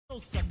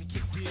sucker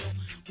can deal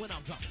when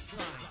I'm dropping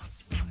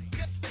science.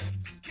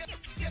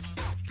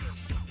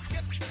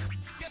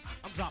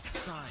 I'm dropping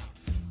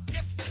science.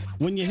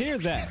 When you hear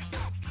that,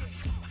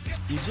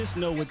 you just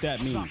know what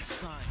that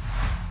means.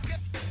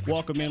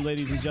 Welcome in,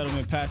 ladies and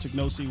gentlemen. Patrik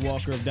No C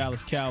Walker of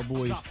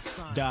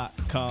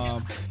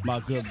DallasCowboys.com, my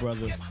good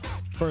brother.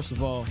 First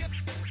of all,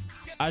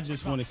 I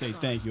just want to say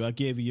thank you. I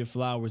gave you your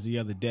flowers the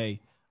other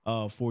day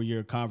for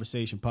your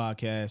conversation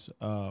podcast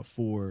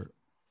for,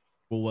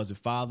 what was it,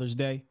 Father's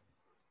Day?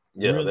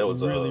 Yeah, really, that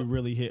was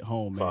really hit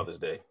home, man. Father's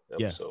Day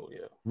episode.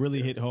 Yeah,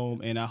 really hit home,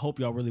 and I hope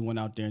y'all really went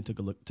out there and took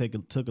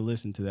a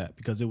listen to that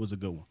because it was a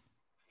good one.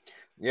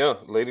 Yeah,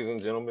 ladies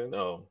and gentlemen,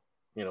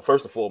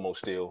 first and foremost,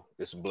 still,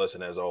 it's a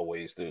blessing as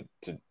always to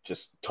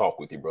just talk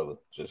with you, brother.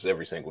 Just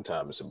every single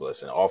time, it's a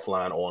blessing.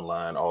 Offline,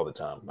 online, all the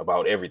time,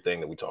 about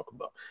everything that we talk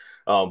about.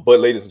 But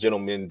ladies and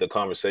gentlemen, the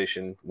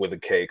conversation with a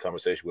K,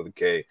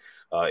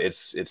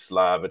 it's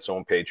live. It's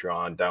on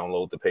Patreon.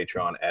 Download the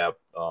Patreon app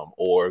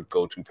or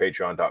go to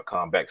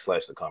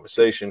patreon.com/the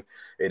conversation.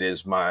 It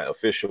is my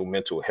official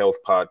mental health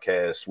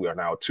podcast. We are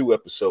now 2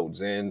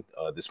 episodes in.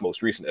 This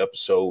most recent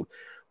episode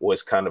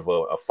was kind of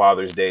a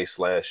Father's Day /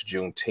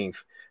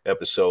 Juneteenth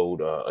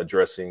episode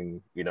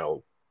addressing,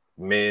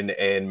 men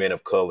and men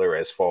of color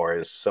as far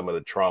as some of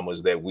the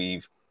traumas that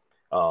we've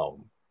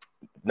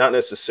not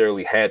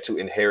necessarily had to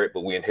inherit,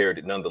 but we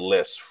inherited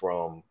nonetheless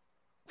from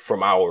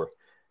our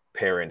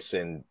parents,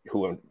 and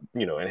who,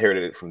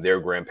 inherited it from their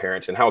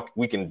grandparents, and how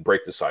we can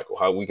break the cycle,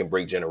 how we can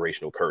break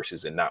generational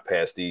curses and not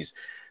pass these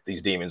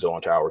demons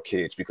on to our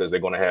kids, because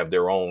they're going to have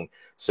their own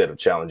set of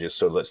challenges.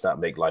 So let's not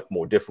make life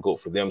more difficult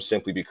for them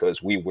simply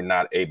because we were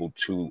not able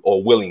to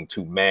or willing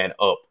to man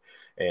up,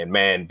 and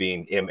man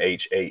being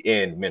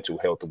MHAN, mental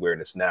health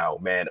awareness now,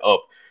 man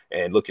up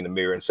and look in the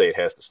mirror and say it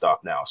has to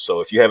stop now. So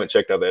if you haven't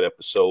checked out that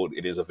episode,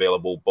 it is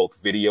available both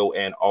video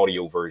and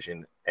audio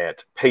version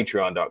at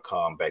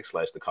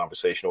patreon.com/the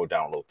conversation, or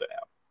download the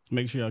app.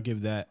 Make sure y'all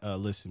give that a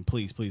listen.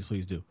 Please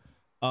do.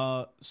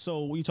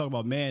 So when you talk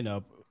about man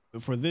up,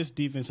 for this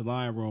defensive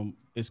line room,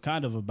 it's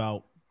kind of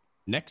about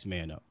next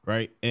man up,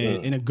 right?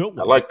 And in a good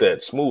way. I like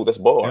that. Smooth. That's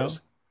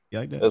bars. You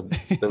like that?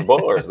 That's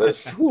bars.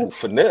 That's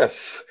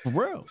finesse. For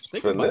real.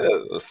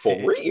 Finesse. For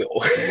real,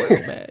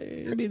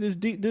 man. I mean,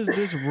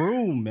 this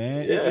room,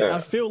 man. Yeah,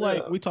 I feel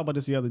like we talked about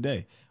this the other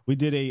day. We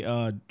did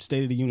a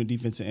State of the Union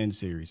defensive end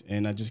series,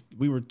 and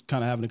we were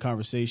kind of having a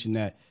conversation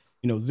that,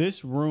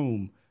 this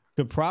room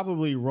could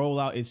probably roll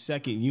out its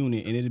second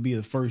unit, and it'd be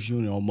the first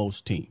unit on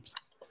most teams.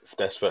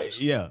 That's facts.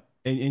 Yeah.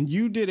 And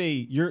you did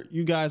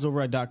you guys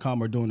over at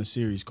 .com are doing a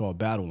series called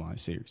Battle Line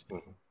series.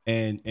 Mm-hmm.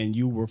 And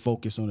you were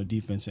focused on the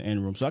defensive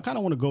end room. So I kind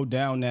of want to go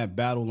down that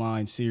Battle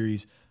Line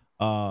series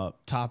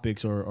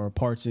topics or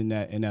parts in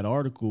that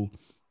article,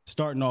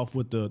 starting off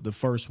with the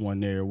first one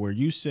there, where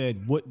you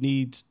said what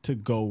needs to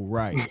go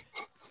right.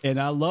 And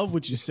I love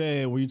what you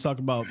said where you talk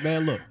about,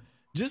 man, look,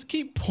 just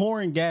keep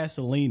pouring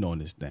gasoline on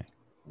this thing.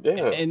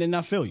 Yeah. And then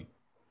I feel you.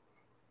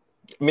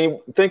 I mean,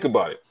 think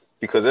about it.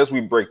 Because as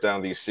we break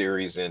down these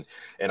series and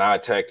I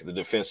attacked the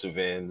defensive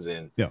ends,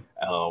 and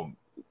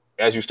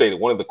as you stated,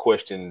 one of the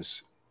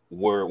questions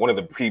that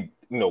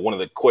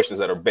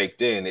are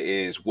baked in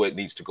is what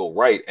needs to go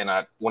right.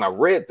 And when I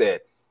read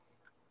that,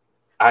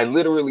 I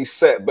literally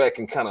sat back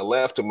and kind of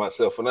laughed to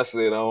myself, and I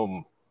said,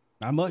 not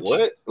much.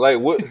 What? Like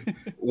what?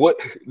 What?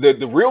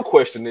 The real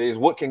question is,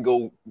 what can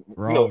go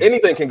wrong?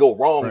 Anything can go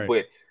wrong, right.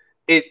 But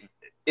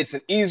it's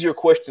an easier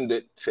question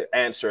to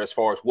answer as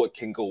far as what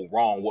can go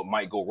wrong, what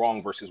might go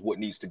wrong versus what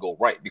needs to go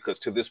right. Because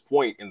to this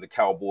point in the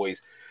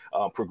Cowboys'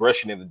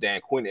 progression in the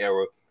Dan Quinn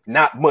era,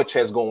 not much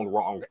has gone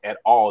wrong at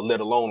all,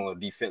 let alone on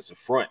the defensive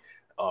front.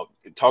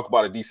 Talk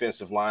about a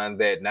defensive line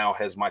that now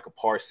has Micah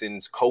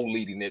Parsons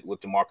co-leading it with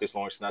DeMarcus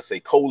Lawrence. And I say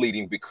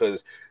co-leading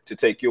because, to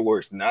take your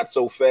words, not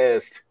so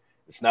fast.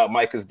 It's not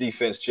Micah's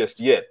defense just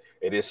yet.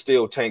 It is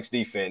still Tank's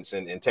defense.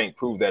 And Tank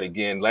proved that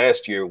again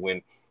last year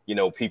when,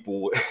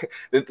 people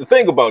 – the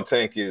thing about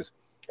Tank is,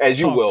 as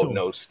you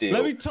know, still.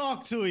 Let me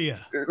talk to you.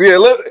 Yeah,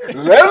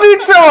 let me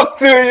talk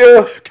to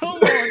you. Come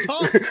on,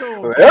 talk to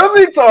him. Let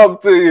me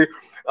talk to you.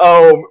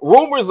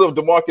 Rumors of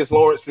DeMarcus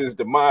Lawrence's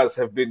demise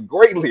have been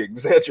greatly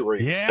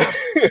exaggerated. Yeah.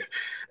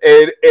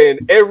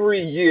 and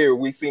every year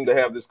we seem to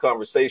have this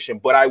conversation.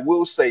 But I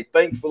will say,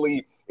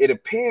 thankfully, it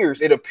appears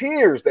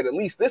that at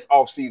least this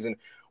offseason,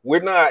 we're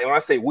not, when I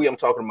say we, I'm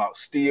talking about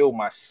Steele,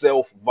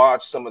 myself,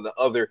 Vach, some of the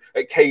other,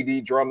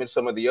 KD, Drummond,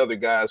 some of the other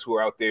guys who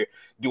are out there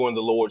doing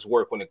the Lord's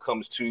work when it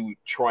comes to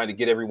trying to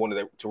get everyone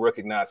to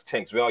recognize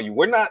Tank's value.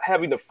 We're not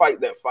having to fight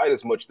that fight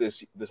as much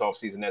this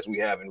offseason as we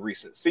have in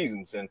recent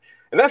seasons. And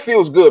that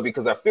feels good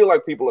because I feel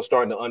like people are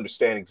starting to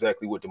understand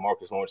exactly what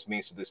DeMarcus Lawrence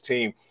means to this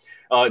team.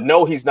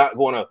 No, he's not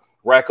going to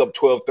rack up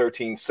 12,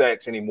 13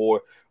 sacks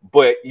anymore,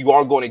 but you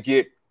are going to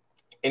get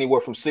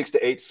anywhere from 6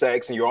 to 8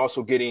 sacks, and you're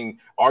also getting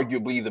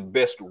arguably the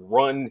best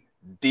run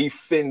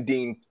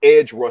defending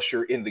edge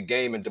rusher in the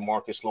game in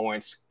DeMarcus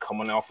Lawrence,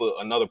 coming off of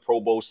another Pro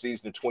Bowl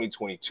season in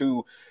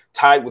 2022,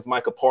 tied with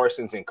Micah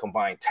Parsons in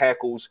combined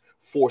tackles,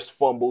 forced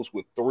fumbles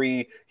with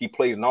 3. He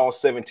played in all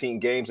 17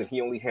 games, and he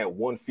only had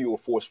 1 fewer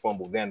forced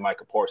fumble than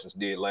Micah Parsons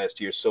did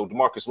last year. So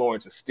DeMarcus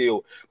Lawrence is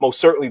still most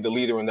certainly the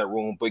leader in that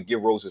room, but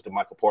give roses to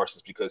Micah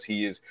Parsons because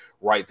he is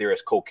right there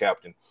as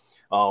co-captain.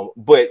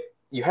 But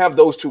you have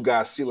those two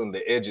guys sealing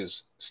the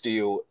edges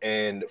still,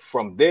 and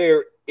from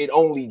there, it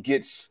only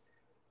gets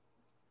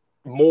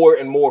more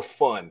and more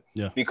fun.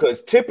 Yeah.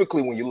 Because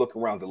typically when you look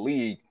around the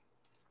league,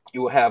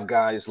 you will have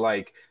guys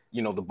like,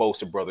 the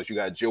Bosa brothers. You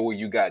got Joey,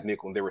 you got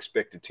Nick on their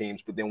respective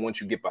teams. But then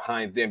once you get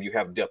behind them, you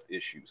have depth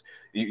issues.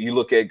 You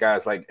look at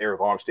guys like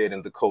Eric Armstead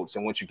and the Colts,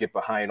 and once you get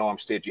behind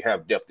Armstead, you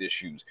have depth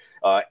issues.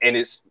 And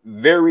it's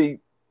very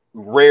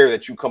rare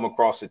that you come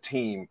across a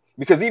team,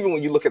 because even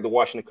when you look at the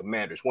Washington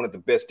Commanders, one of the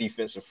best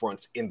defensive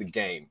fronts in the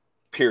game,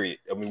 period.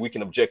 I mean, we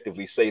can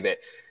objectively say that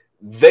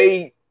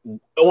they,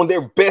 on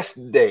their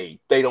best day,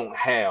 they don't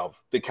have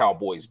the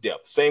Cowboys'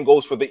 depth. Same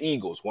goes for the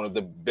Eagles, one of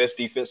the best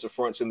defensive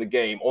fronts in the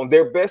game. On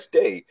their best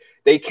day,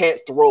 they can't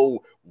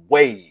throw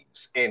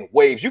waves and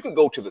waves. You could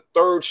go to the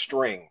third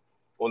string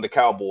on the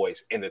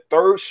Cowboys, and the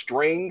third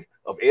string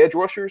of edge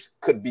rushers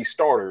could be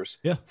starters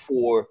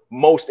for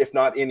most, if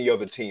not any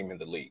other team in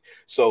the league.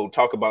 So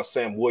talk about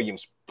Sam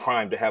Williams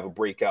primed to have a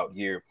breakout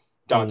year.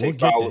 Dante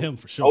Fowler. Get to him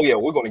for sure. Oh, yeah,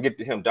 we're going to get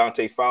to him.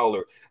 Dante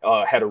Fowler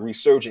had a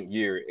resurgent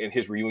year in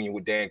his reunion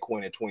with Dan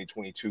Quinn in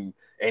 2022,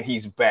 and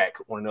he's back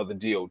on another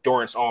deal.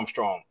 Dorrance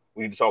Armstrong,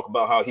 we need to talk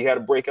about how he had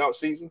a breakout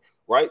season,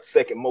 right?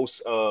 Second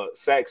most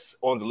sacks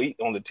on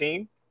the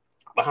team,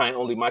 behind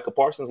only Micah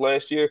Parsons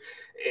last year.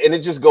 And it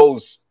just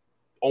goes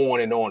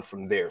on and on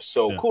from there.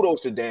 So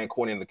kudos to Dan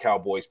Quinn and the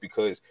Cowboys,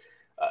 because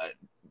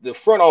the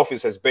front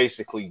office has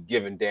basically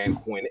given Dan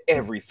Quinn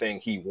everything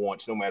he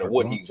wants, no matter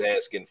what he's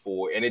asking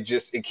for. And it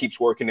keeps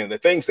working. And the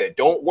things that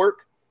don't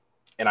work,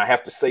 and I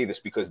have to say this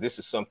because this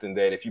is something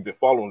that if you've been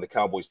following the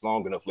Cowboys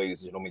long enough,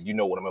 ladies and gentlemen, you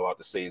know what I'm about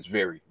to say is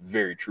very,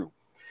 very true.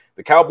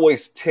 The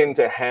Cowboys tend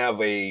to have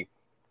an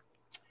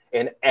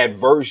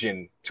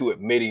aversion to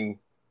admitting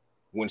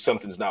when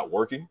something's not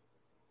working.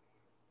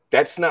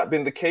 That's not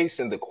been the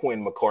case in the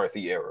Quinn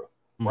McCarthy era,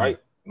 right?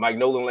 Mike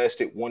Nolan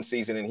lasted 1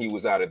 season and he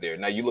was out of there.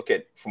 Now you look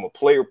at from a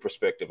player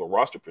perspective, a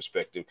roster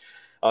perspective,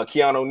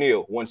 Keanu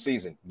O'Neal, 1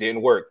 season,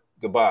 didn't work.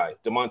 Goodbye.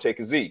 DeMonte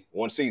Kazee,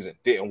 1 season,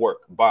 didn't work.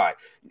 Bye.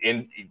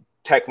 And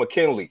Takk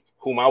McKinley,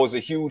 whom I was a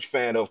huge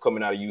fan of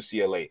coming out of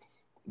UCLA,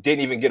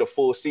 didn't even get a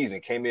full season.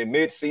 Came in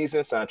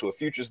mid-season, signed to a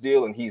futures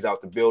deal, and he's out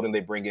the building.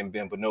 They bring in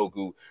Ben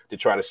Banogu to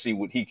try to see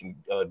what he can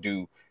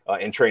do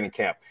in training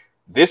camp.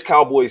 This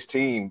Cowboys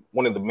team,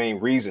 one of the main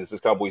reasons this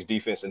Cowboys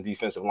defense and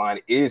defensive line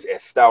is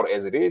as stout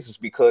as it is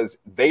because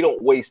they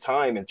don't waste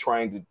time in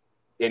trying to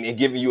and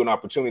giving you an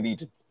opportunity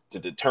to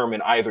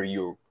determine either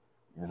you're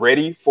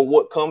ready for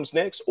what comes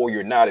next or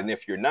you're not. And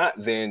if you're not,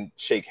 then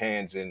shake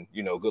hands and,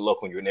 good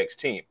luck on your next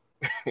team.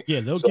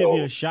 Yeah, they'll give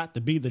you a shot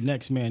to be the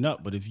next man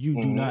up. But if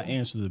you do not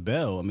answer the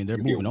bell, I mean, they're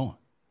moving on.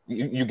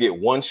 You get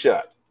one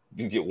shot.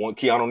 You get one.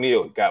 Keanu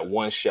O'Neal got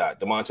 1 shot.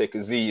 DeMonte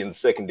Kazee in the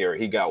secondary,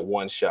 he got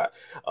 1 shot.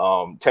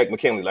 Takk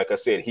McKinley, like I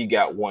said, he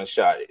got 1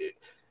 shot.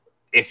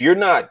 If you're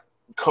not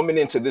coming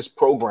into this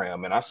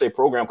program, and I say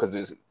program because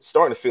it's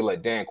starting to feel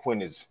like Dan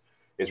Quinn is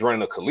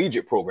running a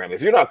collegiate program.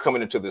 If you're not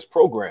coming into this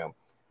program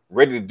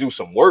ready to do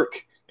some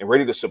work and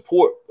ready to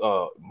support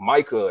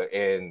Micah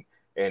and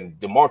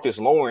DeMarcus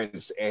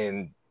Lawrence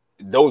and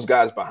those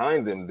guys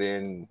behind them,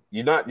 then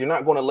you're not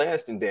going to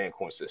last in Dan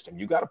Quinn's system.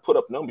 You got to put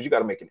up numbers. You got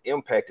to make an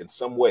impact in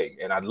some way.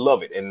 And I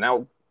love it. And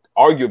now,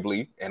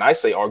 arguably, and I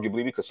say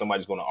arguably because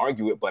somebody's going to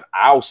argue it, but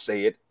I'll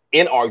say it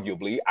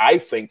inarguably, I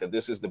think that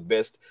this is the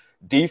best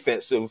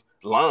defensive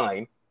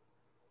line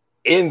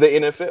in the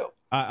NFL.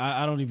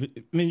 I don't even –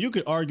 I mean, you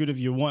could argue it if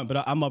you want,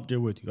 but I'm up there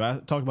with you. I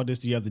talked about this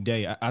the other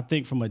day. I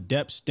think from a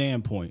depth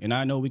standpoint, and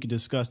I know we could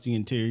discuss the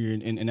interior,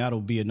 and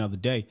that'll be another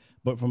day,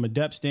 but from a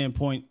depth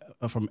standpoint,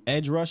 from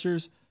edge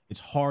rushers, it's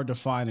hard to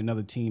find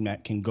another team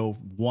that can go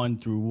 1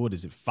 through,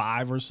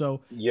 5 or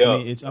so? Yeah. I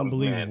mean, it's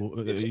unbelievable.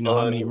 Man, it's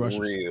how many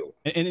rushers.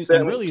 And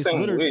really it's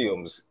literally –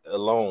 Williams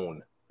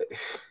alone. I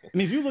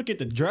mean, if you look at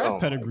the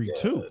draft pedigree,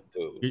 too,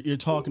 you're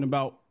talking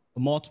about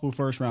multiple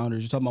first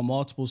rounders, you're talking about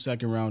multiple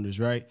second rounders,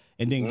 right?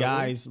 And then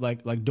guys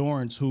like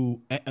Dorrance,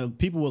 who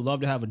people would love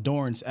to have a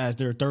Dorrance as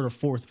their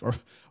 3rd or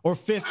 4th or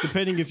 5th,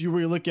 depending if you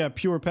really look at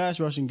pure pass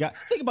rushing guy.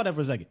 Think about that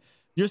for a second.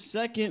 Your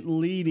second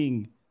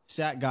leading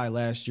sack guy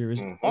last year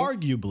is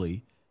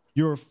arguably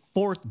your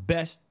 4th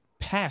best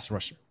pass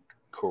rusher.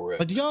 Correct.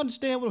 But do you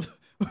understand what?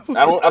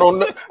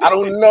 I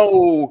don't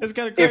know it's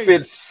kind of crazy. If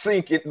it's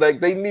sinking. Like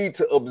they need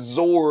to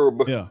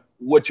absorb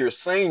what you're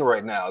saying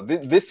right now.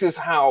 This is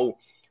how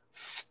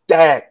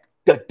stacked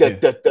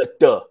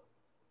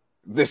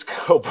this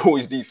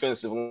Cowboys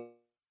defensive.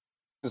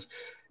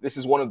 This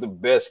is one of the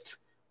best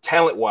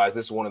talent-wise.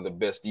 This is one of the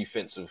best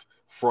defensive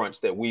fronts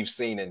that we've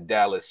seen in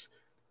Dallas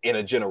in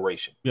a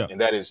generation,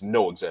 and that is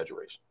no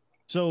exaggeration.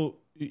 So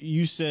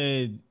you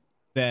said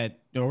that,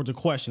 or the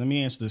question, let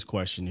me answer this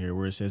question here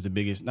where it says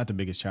not the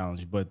biggest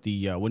challenge, but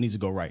the what needs to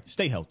go right.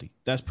 Stay healthy.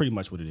 That's pretty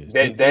much what it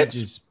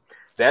is.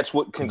 That's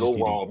what can go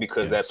wrong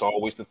because that's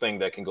always the thing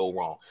that can go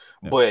wrong.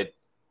 Yeah. But,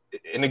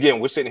 and again,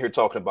 we're sitting here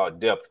talking about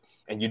depth,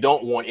 and you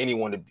don't want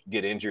anyone to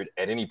get injured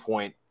at any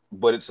point,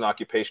 but it's an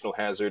occupational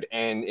hazard.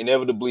 And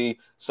inevitably,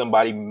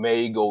 somebody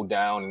may go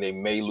down and they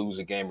may lose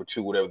a game or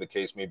two, whatever the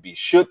case may be.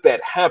 Should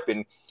that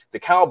happen, the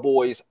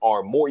Cowboys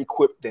are more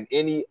equipped than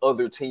any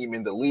other team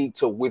in the league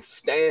to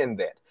withstand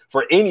that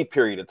for any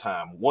period of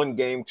time. 1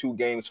 game, 2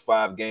 games,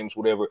 5 games,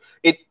 whatever.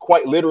 It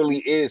quite literally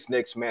is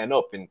next man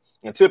up. And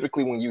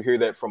typically when you hear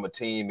that from a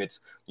team, it's,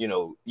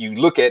 you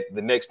look at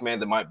the next man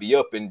that might be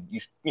up and,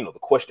 the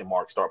question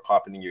marks start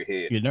popping in your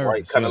head. You're nervous,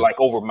 right? Kind of like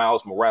over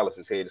Miles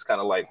Morales' head. It's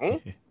kind of like,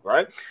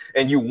 right?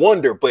 And you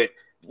wonder, but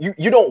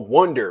you don't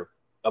wonder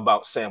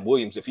about Sam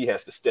Williams if he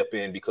has to step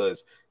in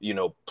because,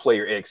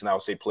 player X, and I'll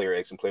say player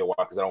X and player Y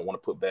because I don't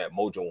want to put bad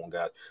mojo on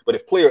guys. But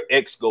if player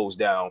X goes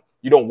down,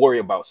 you don't worry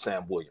about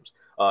Sam Williams.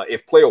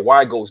 If player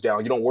Y goes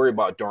down, you don't worry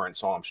about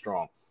Dorrance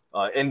Armstrong.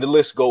 And the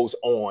list goes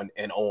on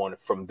and on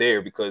from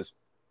there because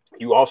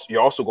you're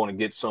also going to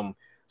get some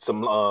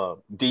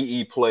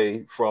DE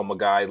play from a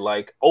guy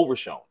like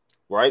Overshown,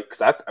 right?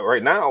 Because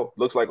right now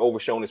looks like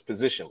Overshown is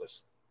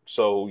positionless.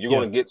 So you're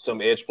going to get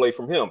some edge play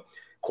from him,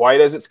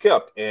 quiet as it's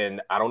kept. And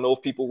I don't know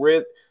if people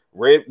read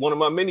one of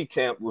my mini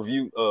camp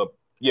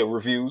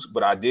reviews,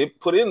 but I did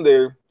put in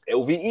there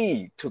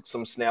LVE took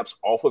some snaps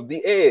off of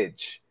the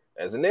edge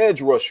as an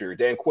edge rusher.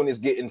 Dan Quinn is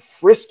getting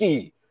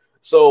frisky.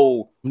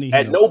 So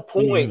at no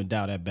point, we don't even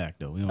dial that back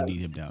though. We don't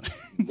need him down.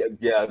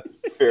 Yeah,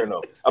 fair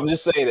enough. I'm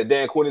just saying that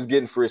Dan Quinn is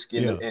getting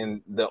frisky,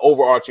 and the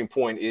overarching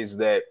point is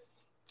that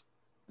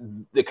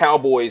the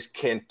Cowboys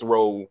can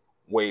throw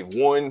wave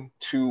 1,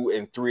 2,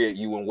 and 3 at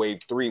you, and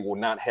wave 3 will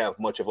not have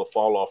much of a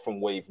fall off from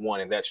wave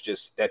 1, and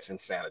that's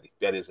insanity.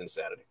 That is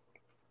insanity.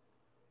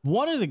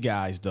 One of the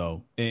guys,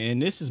 though,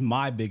 and this is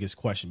my biggest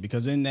question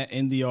because in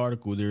the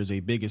article there's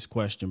a biggest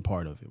question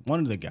part of it. One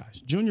of the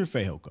guys, Junior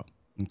Fehoko,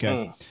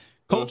 okay.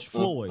 Coach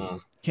Floyd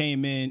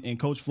came in, and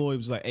Coach Floyd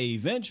was like, hey,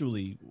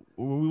 eventually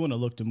we want to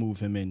look to move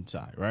him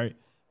inside, right?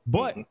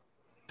 But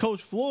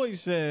Coach Floyd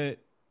said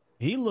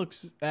he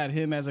looks at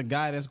him as a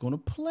guy that's going to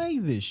play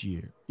this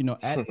year,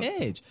 at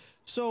edge.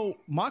 So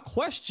my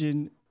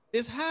question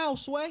is how,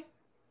 Sway?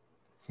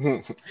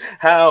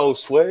 How,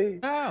 Sway?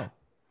 How?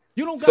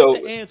 You don't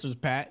got the answers,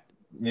 Pat.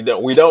 We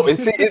don't.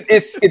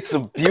 It's a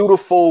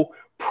beautiful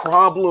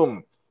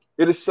problem.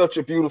 It is such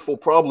a beautiful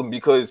problem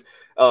because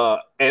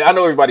and I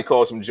know everybody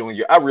calls him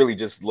Junior. I really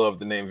just love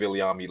the name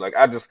Viliami. Like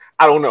I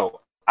don't know.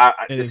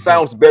 It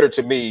sounds better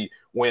to me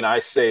when I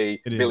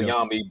say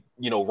Viliami,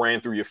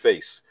 ran through your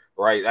face,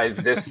 right?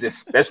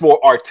 That's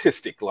more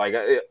artistic. Like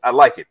I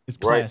like it. It's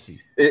classy.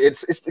 Right?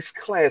 It's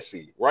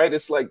classy, right?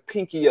 It's like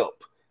pinky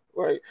up,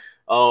 right?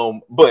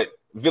 But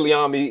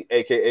Viliami,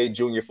 aka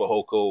Junior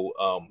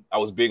Fehoko, I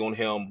was big on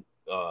him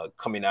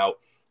coming out.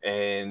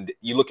 And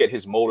you look at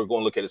his motor, go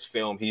and look at his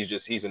film.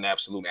 He's an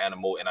absolute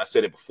animal. And I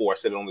said it before. I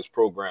said it on this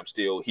program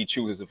still. He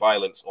chooses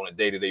violence on a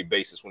day-to-day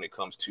basis when it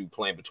comes to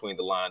playing between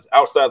the lines.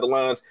 Outside the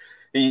lines,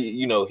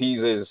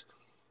 he's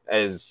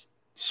as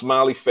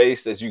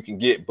smiley-faced as you can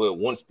get. But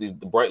once the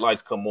bright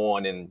lights come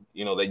on and,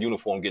 that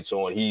uniform gets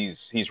on,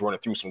 he's running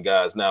through some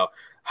guys. Now,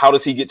 how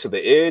does he get to the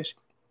edge?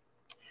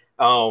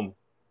 Got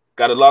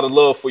a lot of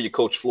love for you,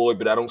 Coach Floyd,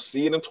 but I don't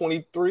see it in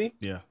 23.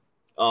 Yeah.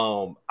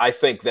 I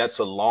think that's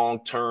a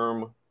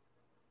long-term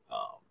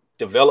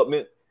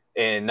development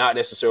and not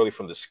necessarily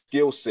from the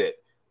skill set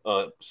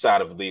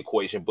side of the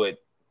equation, but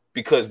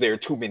because there are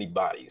too many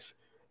bodies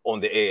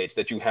on the edge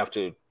that you have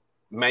to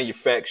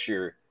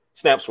manufacture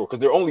snaps for because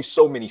there are only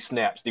so many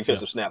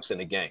defensive snaps in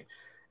the game.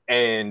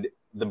 And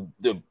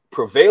the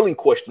prevailing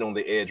question on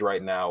the edge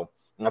right now,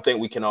 and I think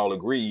we can all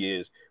agree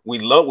is we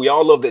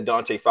all love that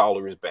Dante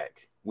Fowler is back.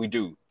 We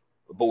do.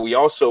 But we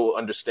also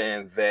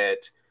understand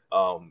that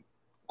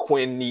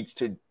Quinn needs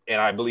to,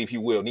 and I believe he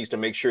needs to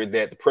make sure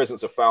that the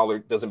presence of Fowler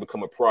doesn't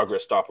become a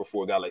progress stopper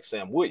for a guy like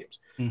Sam Williams.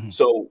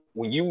 So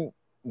when you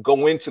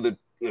go into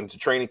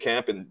training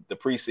camp and the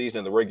preseason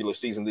and the regular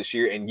season this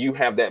year, and you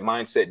have that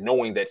mindset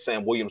knowing that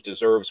Sam Williams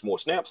deserves more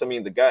snaps. I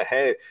mean, the guy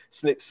had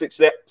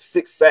 6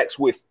 sacks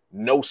with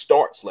no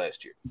starts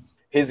last year.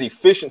 His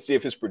efficiency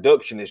of his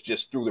production is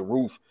just through the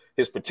roof.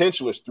 His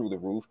potential is through the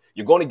roof.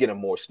 You're going to get him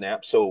more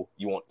snaps. So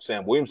you want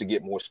Sam Williams to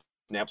get more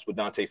snaps, but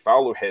Dante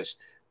Fowler has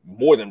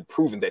more than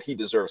proven that he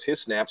deserves his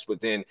snaps. But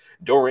then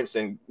Dorrance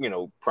and,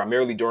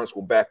 primarily Dorrance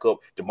will back up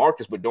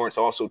DeMarcus, but Dorrance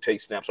also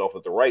takes snaps off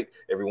of the right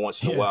every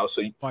once in a while.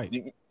 So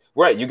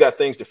you got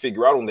things to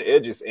figure out on the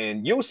edges,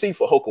 and you'll see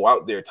Fehoko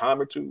out there a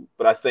time or two,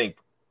 but I think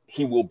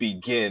he will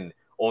begin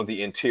on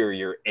the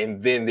interior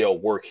and then they'll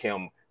work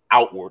him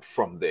outward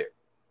from there.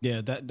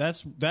 Yeah,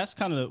 that's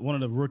kind of one of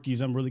the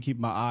rookies I'm really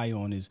keeping my eye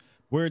on is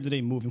where do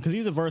they move him? Because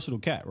he's a versatile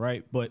cat,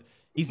 right? But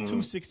he's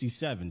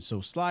 267, so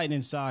sliding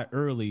inside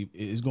early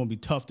is going to be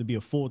tough to be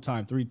a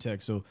full-time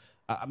 3-tech. So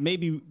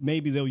maybe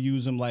they'll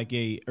use him like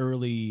a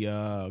early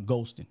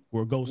Golston,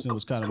 where Golston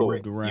was kind of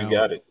moved around. You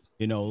got it.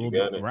 You know, a little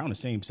bit around the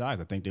same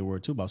size. I think they were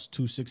too, about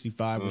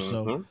 265 or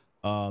so.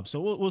 So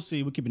we'll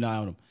see. We'll keep an eye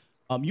on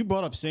them. You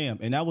brought up Sam,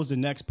 and that was the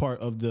next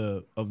part of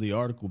the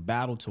article,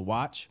 Battle to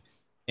Watch,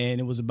 and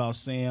it was about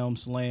Sam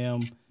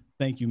Slam,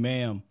 thank you,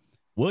 ma'am,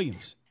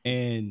 Williams.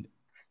 And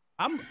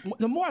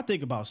the more I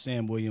think about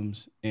Sam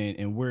Williams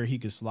and where he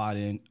could slot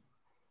in,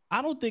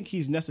 I don't think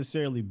he's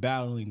necessarily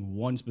battling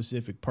one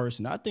specific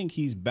person. I think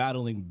he's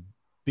battling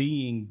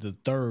being the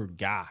third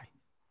guy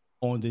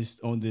on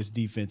this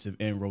defensive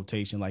end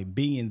rotation, like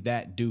being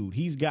that dude.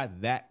 He's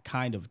got that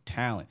kind of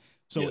talent.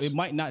 So It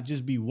might not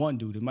just be one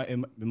dude.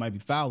 It might be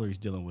Fowler he's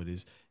dealing with.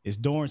 It's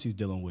Dorrance he's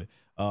dealing with.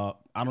 I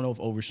don't know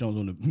if Overshown's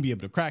going to be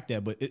able to crack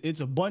that, but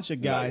it's a bunch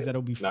of guys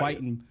that'll be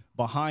fighting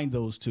behind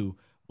those two.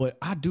 But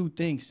I do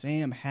think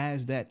Sam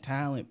has that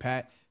talent,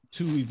 Pat,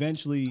 to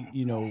eventually,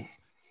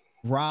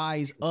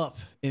 rise up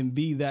and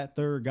be that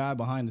third guy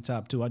behind the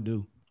top two. I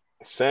do.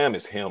 Sam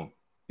is him.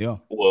 Yeah.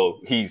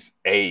 Well, he's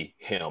a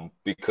him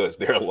because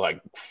there are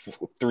like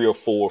 3 or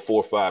 4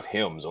 or 5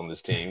 hymns on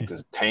this team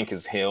because Tank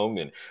is him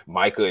and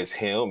Micah is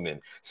him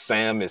and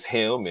Sam is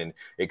him, and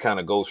it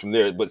kind of goes from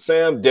there. But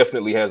Sam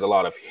definitely has a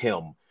lot of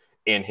him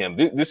in him.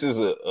 This is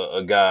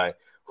a guy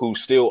who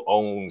still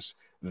owns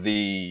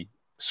the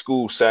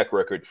school sack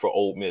record for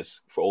Ole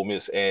Miss,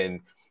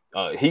 and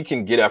he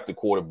can get after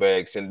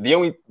quarterbacks. And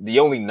the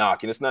only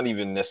knock, and it's not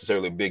even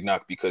necessarily a big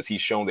knock because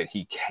he's shown that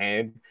he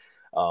can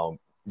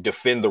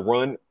defend the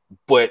run,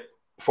 but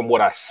from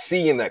what I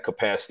see in that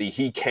capacity,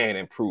 he can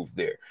improve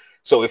there.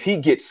 So if he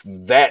gets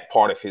that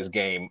part of his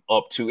game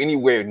up to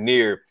anywhere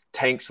near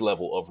Tank's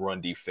level of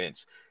run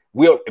defense,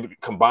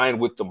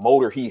 combined with the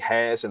motor he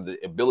has and the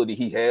ability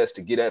he has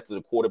to get after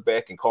the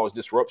quarterback and cause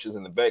disruptions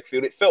in the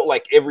backfield, it felt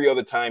like every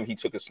other time he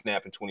took a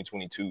snap in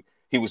 2022,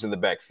 he was in the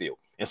backfield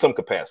in some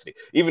capacity,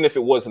 even if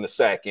it wasn't a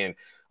sack. And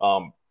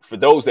for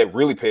those that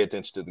really pay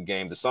attention to the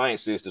game, the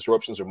science is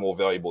disruptions are more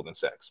valuable than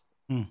sacks.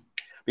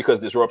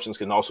 Because disruptions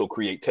can also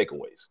create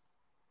takeaways.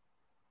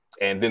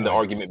 And then the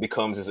argument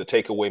becomes, is a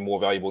takeaway more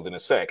valuable than a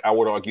sack? I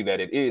would argue that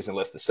it is,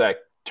 unless the sack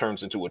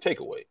turns into a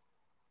takeaway,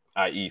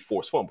 i.e.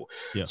 forced fumble.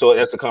 Yeah. So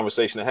that's a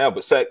conversation to have.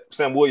 But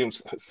Sam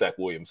Williams, Sam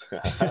Williams,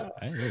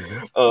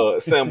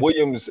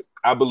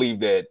 I believe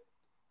that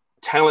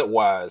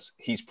talent-wise,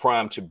 he's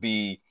primed to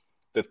be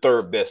the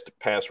third best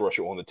pass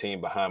rusher on the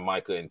team behind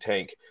Micah and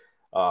Tank.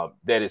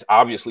 That is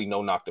obviously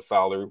no knock to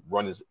Fowler.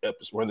 Run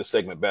the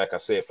segment back. I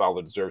said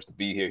Fowler deserves to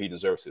be here. He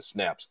deserves his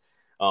snaps.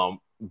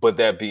 But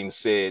that being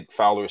said,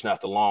 Fowler is not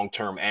the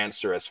long-term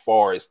answer as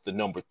far as the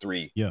number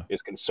 3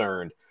 is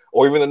concerned,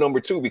 or even the number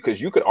 2,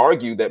 because you could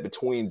argue that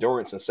between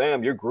Dorrance and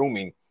Sam, you're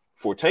grooming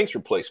for Tank's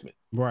replacement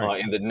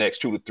in the next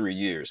 2 to 3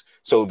 years.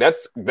 So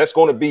that's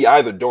going to be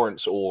either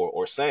Dorrance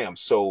or Sam.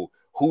 So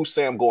who's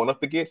Sam going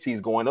up against? He's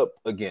going up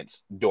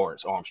against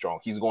Dorrance Armstrong.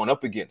 He's going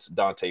up against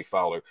Dante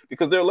Fowler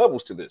because there are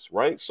levels to this,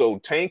 right? So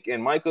Tank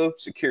and Micah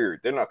secured.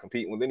 They're not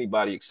competing with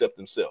anybody except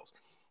themselves.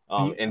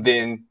 And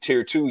then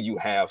tier 2, you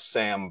have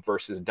Sam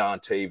versus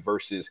Dante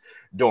versus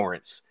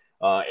Dorrance.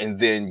 And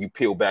then you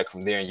peel back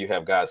from there and you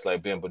have guys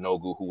like Ben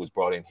Banogu, who was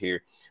brought in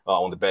here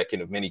on the back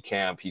end of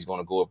minicamp. He's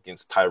going to go up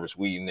against Tyrus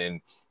Wheaton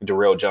and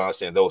Darrell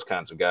Johnson and those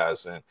kinds of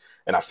guys. And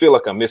I feel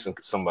like I'm missing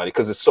somebody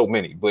because it's so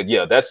many. But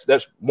yeah, that's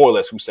more or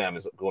less who Sam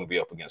is going to be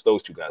up against,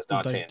 those two guys,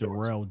 Dante and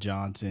Darrell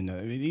Johnson.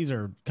 I mean, these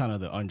are kind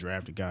of the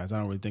undrafted guys. I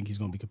don't really think he's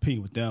going to be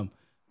competing with them.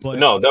 But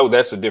no,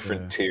 that's a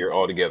different tier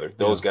altogether.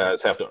 Those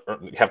guys have to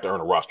earn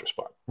a roster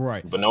spot.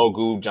 Right.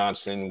 Banogu,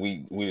 Johnson,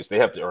 they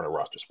have to earn a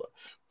roster spot.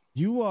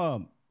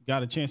 You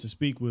got a chance to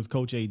speak with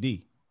Coach AD,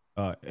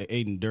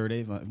 Aiden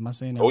Durde. Am I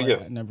saying that? Oh right?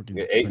 yeah, I never can.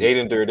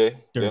 Aiden Durde.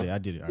 I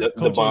did it. Right.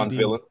 The Bond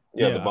villain.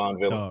 The Bond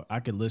villain. I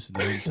could listen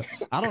to him.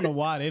 I don't know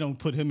why they don't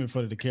put him in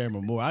front of the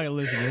camera more. I can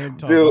listen to him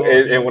talk.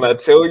 Dude, and when I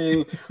tell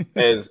you,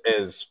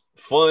 as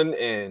fun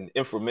and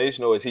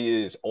informational as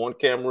he is on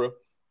camera,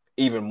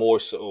 even more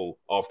so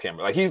off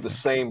camera. Like, he's the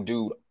same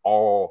dude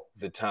all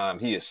the time.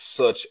 He is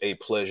such a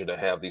pleasure to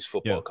have these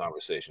football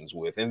conversations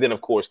with. And then,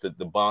 of course, the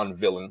Bond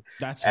villain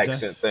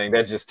accent thing,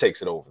 that just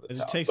takes it over the top. It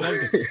just takes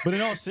everything. But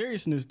in all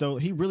seriousness, though,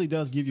 he really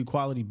does give you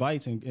quality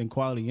bites and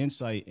quality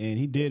insight. And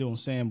he did on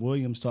Sam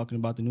Williams, talking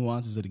about the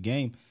nuances of the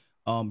game.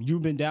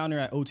 You've been down there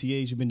at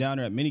OTAs. You've been down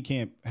there at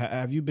minicamp.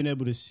 Have you been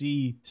able to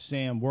see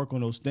Sam work on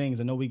those things?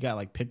 I know we got,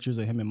 like, pictures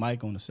of him and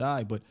Mike on the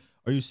side, but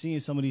are you seeing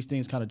some of these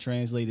things kind of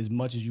translate as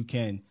much as you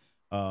can,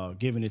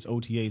 given its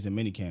OTAs and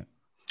minicamp?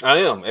 I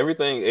am.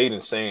 Everything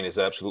Aiden's saying is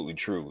absolutely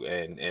true.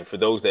 And for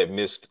those that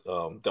missed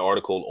the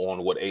article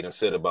on what Aiden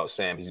said about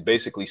Sam, he's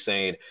basically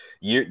saying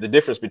the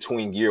difference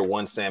between year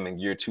 1 Sam and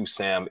year 2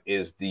 Sam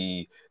is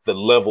the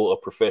level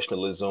of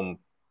professionalism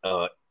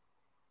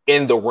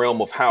in the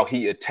realm of how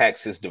he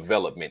attacks his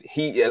development.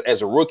 He,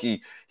 as a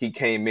rookie, he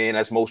came in,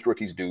 as most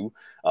rookies do,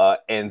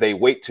 and they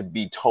wait to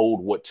be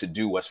told what to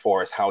do as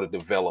far as how to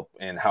develop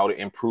and how to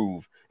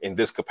improve in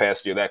this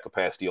capacity or that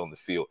capacity on the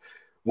field.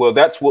 Well,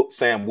 that's what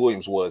Sam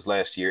Williams was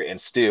last year, and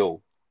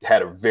still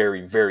had a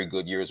very, very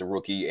good year as a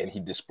rookie. And he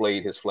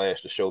displayed his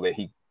flash to show that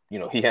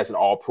he has an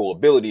all-pro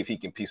ability if he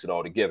can piece it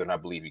all together, and I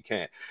believe he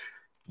can.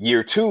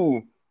 Year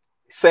 2,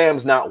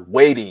 Sam's not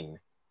waiting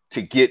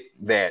to get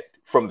that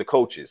from the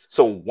coaches.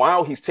 So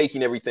while he's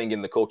taking everything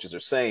in the coaches are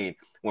saying,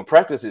 when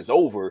practice is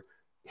over,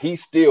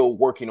 he's still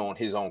working on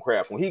his own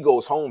craft. When he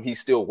goes home, he's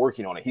still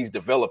working on it. He's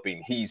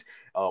developing. He's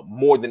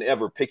more than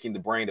ever picking the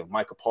brain of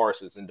Micah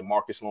Parsons and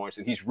DeMarcus Lawrence.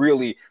 And he's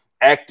really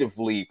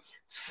actively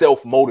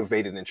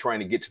self-motivated and trying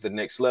to get to the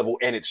next level.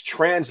 And it's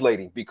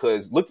translating,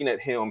 because looking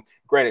at him,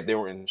 granted they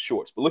were in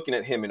shorts, but looking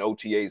at him in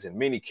OTAs and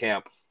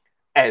minicamp,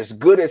 as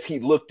good as he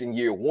looked in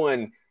year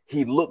one,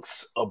 he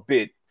looks a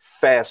bit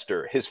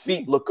faster. His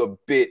feet look a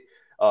bit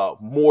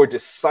more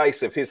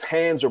decisive. His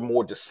hands are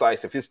more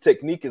decisive. His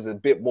technique is a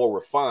bit more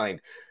refined.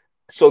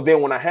 So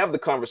then when I have the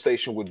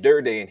conversation with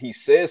Durday and he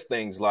says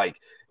things like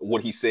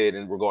what he said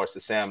in regards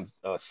to Sam's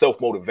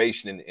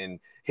self-motivation and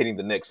hitting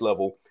the next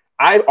level,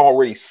 I've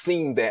already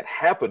seen that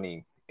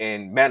happening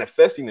and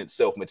manifesting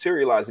itself,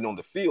 materializing on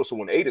the field. So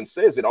when Aiden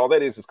says it, all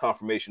that is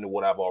confirmation of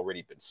what I've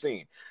already been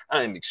seeing.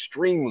 I am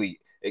extremely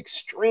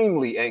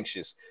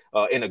anxious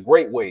in a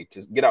great way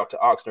to get out to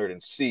Oxnard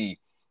and see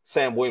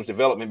Sam Williams'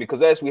 development,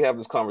 because as we have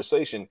this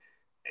conversation,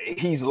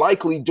 he's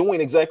likely doing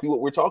exactly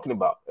what we're talking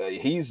about.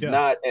 He's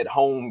not at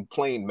home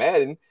playing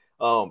Madden.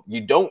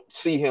 You don't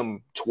see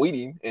him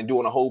tweeting and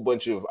doing a whole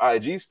bunch of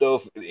IG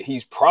stuff.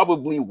 He's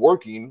probably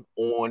working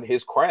on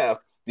his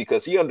craft,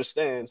 because he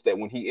understands that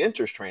when he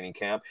enters training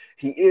camp,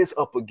 he is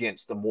up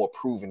against the more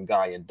proven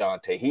guy in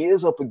Dante. He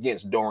is up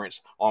against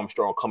Dorrance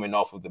Armstrong, coming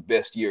off of the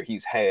best year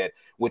he's had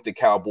with the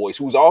Cowboys,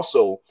 who's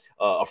also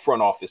a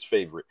front office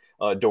favorite,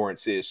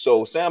 Dorrance is.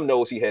 So Sam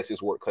knows he has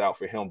his work cut out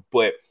for him,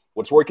 but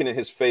what's working in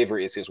his favor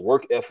is his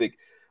work ethic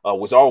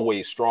was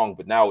always strong,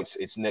 but now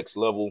it's next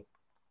level.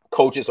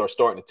 Coaches are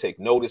starting to take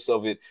notice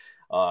of it.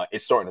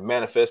 It's starting to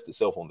manifest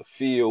itself on the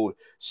field.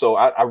 So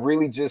I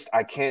really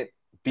I can't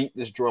beat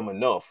this drum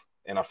enough.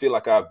 And I feel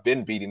like I've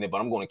been beating it,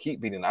 but I'm going to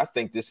keep beating it. I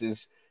think this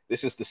is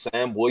the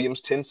Sam Williams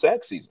 10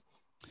 sack season.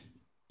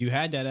 You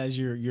had that as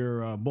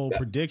your bold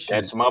prediction.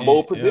 That's my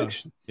bold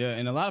prediction. Yeah,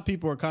 and a lot of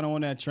people are kind of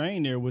on that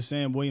train there with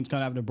Sam Williams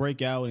kind of having to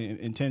break out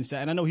in 10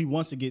 sacks. And I know he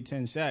wants to get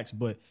 10 sacks,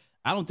 but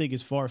I don't think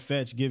it's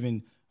far-fetched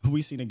given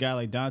we've seen a guy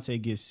like Dante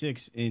get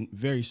 6 in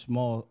very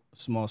small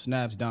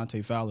snaps,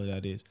 Dante Fowler,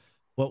 that is.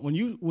 But when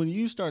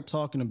you start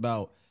talking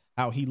about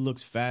how he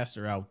looks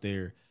faster out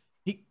there,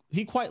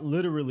 he quite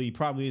literally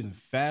probably isn't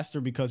faster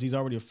because he's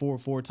already a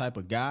 4-4 type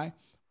of guy,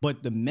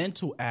 but the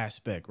mental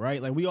aspect,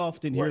 right? Like we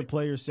often hear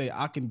players say,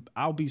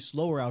 I'll be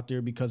slower out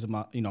there because of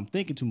my, I'm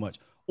thinking too much,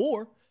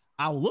 or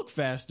I'll look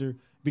faster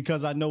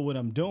because I know what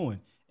I'm doing.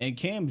 And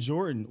Cam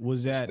Jordan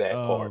was at that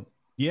part.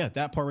 Yeah,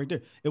 that part right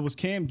there. It was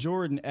Cam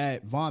Jordan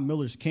at Von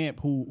Miller's camp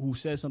who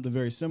said something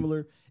very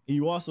similar. And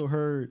you also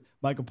heard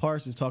Michael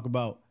Parsons talk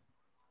about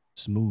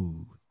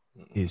smooth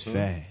is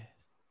fast.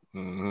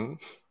 Mm-hmm.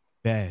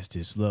 Fast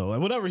is slow, like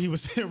whatever he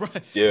was saying,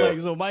 right? Yeah. Like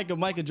so,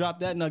 Micah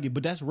dropped that nugget,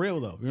 but that's real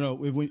though.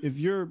 If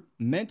you're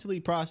mentally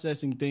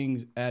processing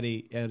things at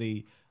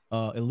a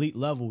elite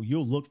level,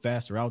 you'll look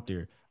faster out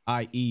there.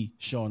 I.e.,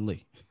 Sean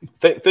Lee.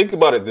 Think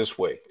about it this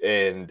way,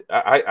 and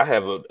I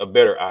have a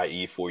better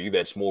IE for you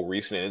that's more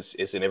recent. And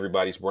it's in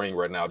everybody's brain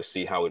right now to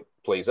see how it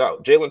plays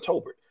out. Jalen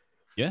Tolbert.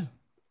 Yeah.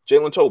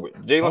 Jalen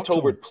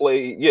Tolbert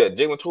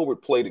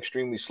played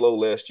extremely slow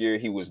last year.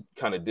 He was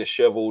kind of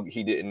disheveled.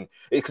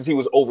 Because he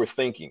was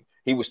overthinking.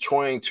 He was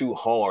trying too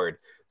hard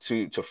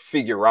to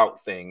figure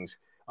out things.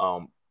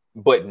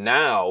 But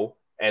now,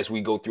 as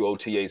we go through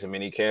OTAs and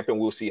minicamp, and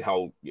we'll see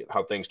how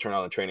things turn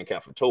out in training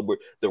camp for Tolbert.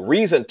 The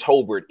reason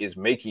Tolbert is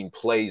making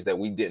plays that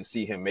we didn't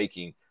see him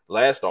making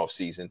last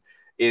offseason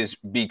is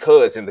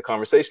because in the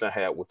conversation I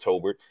had with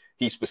Tolbert,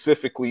 he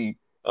specifically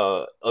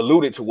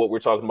alluded to what we're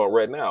talking about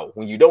right now.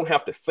 When you don't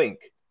have to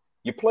think,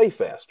 you play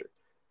faster.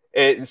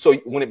 And so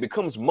when it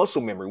becomes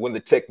muscle memory, when the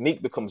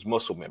technique becomes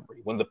muscle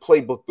memory, when the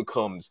playbook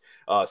becomes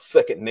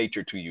second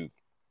nature to you,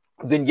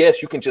 then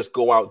yes, you can just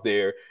go out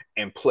there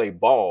and play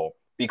ball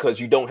because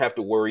you don't have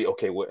to worry,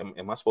 okay,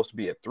 am I supposed to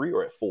be at 3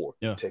 or at 4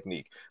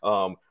 technique?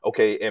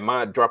 Okay, am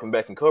I dropping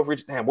back in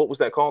coverage? Damn, what was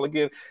that call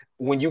again?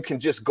 When you can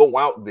just go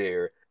out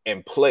there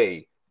and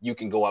play, you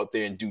can go out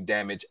there and do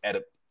damage at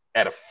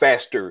a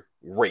faster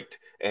rate.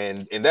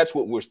 And that's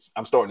what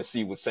I'm starting to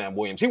see with Sam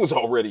Williams. He was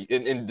already,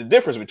 and the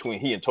difference between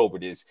he and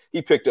Tolbert is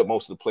he picked up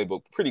most of the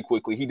playbook pretty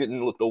quickly. He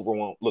didn't look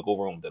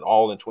overwhelmed at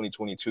all in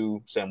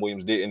 2022. Sam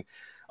Williams didn't.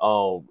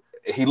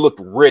 He looked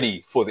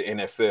ready for the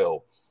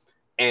NFL.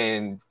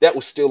 And that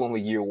was still only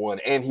year one.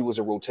 And he was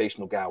a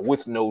rotational guy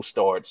with no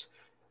starts,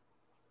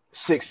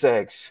 6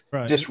 sacks,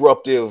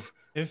 disruptive.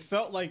 It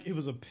felt like it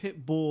was a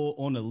pit bull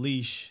on a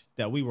leash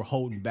that we were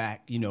holding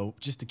back,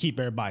 just to keep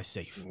everybody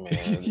safe. Man,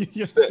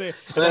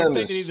 Sam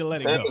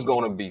is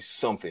going to be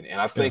something,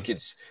 and I think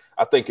it's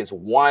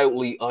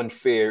wildly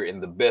unfair in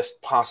the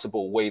best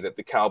possible way that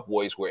the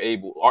Cowboys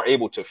are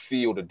able to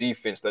field a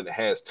defense that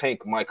has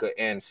Tank, Micah,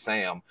 and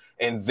Sam,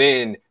 and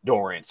then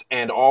Dorrance,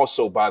 and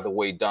also, by the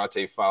way,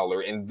 Dante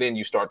Fowler, and then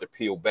you start to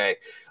peel back.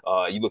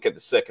 You look at the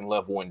second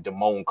level and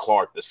Damone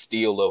Clark, the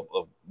steal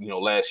of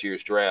last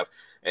year's draft.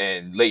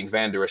 And Leighton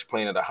Vander Esch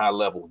playing at a high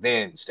level,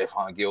 then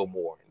Stephon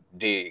Gilmore,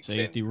 Diggs.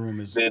 Safety room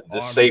is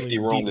the safety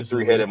room, the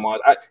three-headed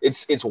monster.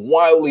 monster. It's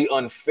wildly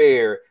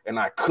unfair, and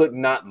I could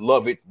not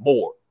love it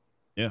more.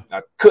 Yeah,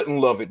 I couldn't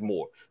love it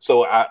more.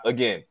 So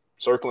again,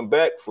 circling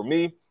back for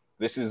me,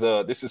 this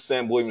is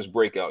Sam Williams'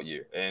 breakout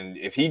year, and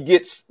if he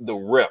gets the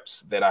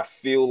reps that I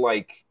feel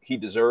like he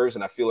deserves,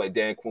 and I feel like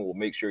Dan Quinn will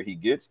make sure he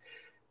gets,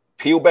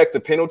 peel back the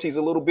penalties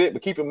a little bit,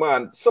 but keep in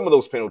mind some of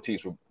those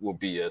penalties were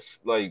BS.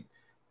 Like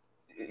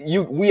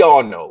we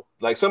all know,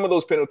 like some of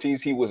those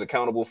penalties he was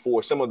accountable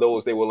for. Some of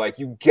those they were like,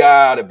 you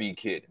gotta be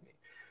kidding me.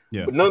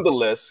 yeah. But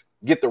nonetheless,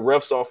 get the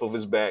refs off of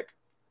his back.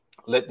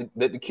 Let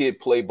the kid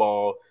play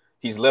ball.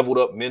 He's leveled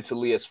up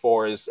mentally as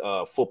far as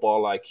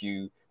football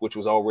IQ, which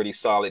was already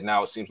solid.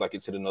 Now it seems like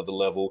it's hit another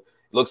level.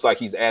 Looks like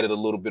he's added a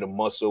little bit of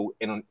muscle.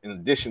 And in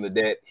addition to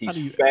that,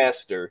 he's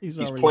faster. He's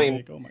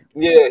playing. Oh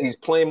he's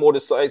playing more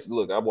decisive.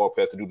 Look, I walked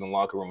past the dude in the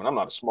locker room, and I'm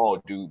not a small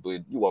dude,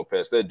 but you walk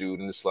past that dude,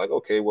 and it's like,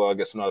 okay, well, I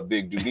guess I'm not a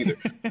big dude either,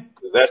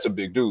 because that's a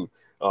big dude.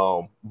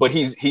 But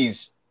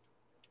he's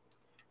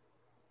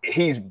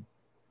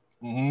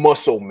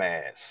muscle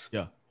mass.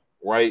 Yeah.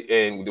 Right,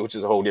 and which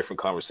is a whole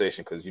different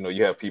conversation, because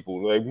you have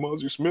people like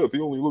Mozzie Smith. He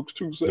only looks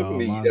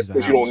 270.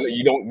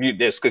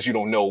 That's because you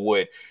don't know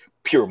what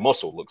pure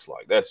muscle looks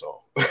like. That's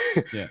all.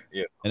 Yeah.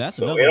 Yeah. And that's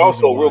and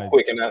also real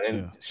quick,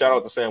 and shout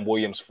out to Sam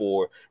Williams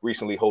for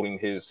recently holding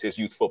his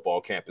youth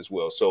football camp as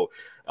well. So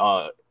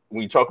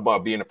when you talk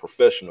about being a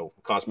professional,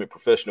 consummate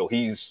professional,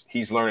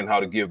 he's learning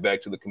how to give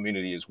back to the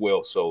community as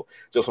well. So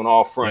just on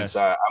all fronts,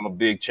 yes. I'm a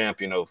big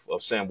champion of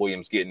Sam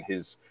Williams getting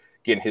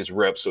his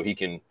reps so he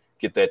can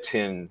get that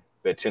 10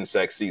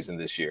 sack season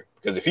this year.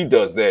 Because if he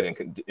does that,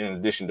 in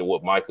addition to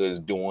what Micah is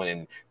doing,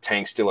 and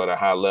Tank's still at a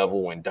high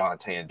level, and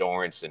Dante and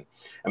Dorrance, and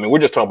I mean, we're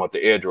just talking about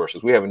the edge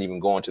rushers. We haven't even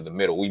gone to the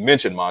middle. We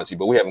mentioned Mozzie,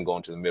 but we haven't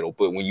gone to the middle.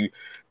 But when you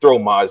throw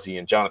Mozzie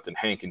and Jonathan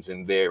Hankins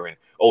in there, and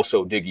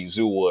also Diggy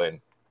Zua, and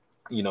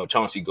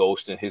Chauncey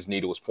Ghost and his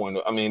needle was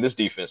pointed. I mean, this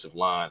defensive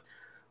line,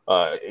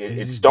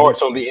 it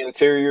starts on the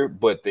interior,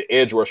 but the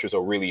edge rushers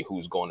are really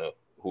who's going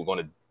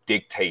to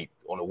dictate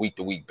on a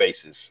week-to-week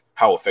basis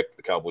how effective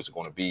the Cowboys are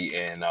going to be,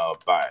 and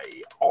by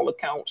all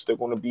accounts, they're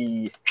going to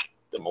be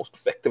the most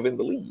effective in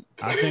the league.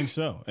 I think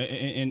so,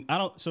 and I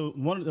don't. So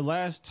one of the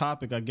last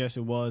topic, I guess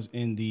it was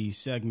in the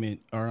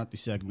segment, or not the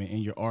segment, in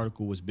your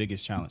article, was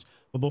biggest challenge.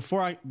 But before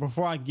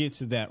I get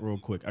to that real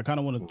quick, I kind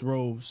of want to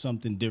throw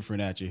something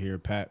different at you here,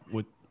 Pat,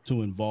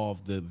 to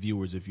involve the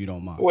viewers, if you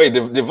don't mind. Wait,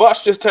 did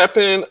Voch just tap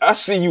in? I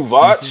see you,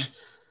 Voch.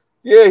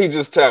 Yeah, he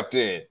just tapped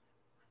in.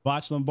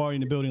 Voch Lombardi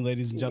in the building,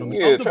 ladies and gentlemen.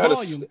 Yeah, try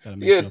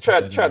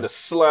to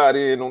slide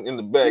in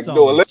the back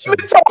door. Let me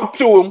talk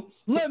to him.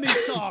 Let me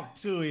talk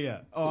to you.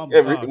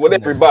 What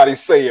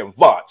everybody's saying,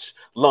 Voch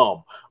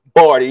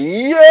Lombardi.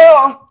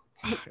 Yeah.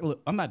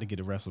 Look, I'm about to get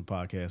a wrestling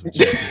podcast with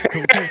you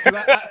because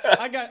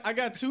I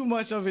got too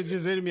much of it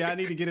just in me. I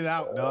need to get it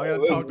out, dog. I got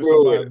to talk to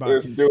somebody about it.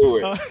 Let's do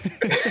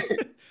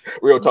it.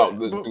 Real talk.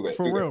 Let's do that.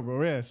 For real,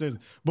 bro. Yeah,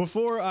 seriously.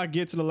 Before I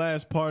get to the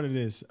last part of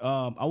this,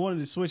 I wanted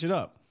to switch it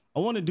up. I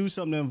want to do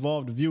something to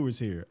involve the viewers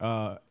here.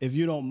 If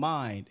you don't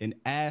mind, an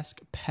Ask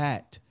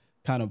Pat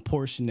kind of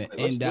portion to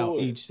end out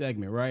each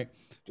segment, right?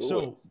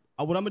 So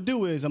what I'm going to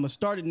do is I'm going to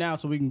start it now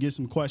so we can get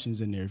some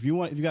questions in there. If you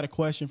got a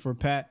question for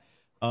Pat,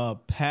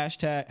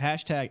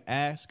 hashtag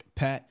Ask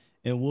Pat,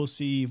 and we'll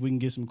see if we can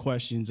get some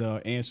questions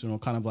answered on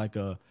kind of like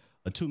a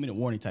 2-minute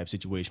warning type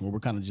situation where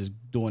we're kind of just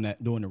doing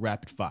the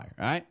rapid fire.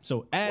 All right.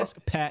 So Ask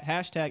Pat,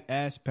 hashtag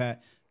Ask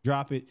Pat,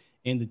 drop it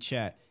in the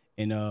chat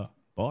in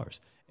bars.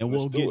 And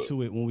we'll get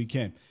to it when we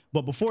can.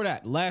 But before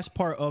that, last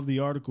part of the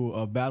article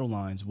of Battle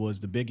Lines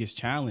was the biggest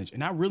challenge.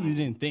 And I really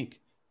didn't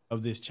think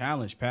of this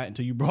challenge, Pat,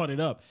 until you brought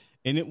it up.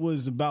 And it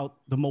was about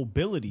the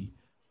mobility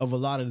of a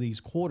lot of these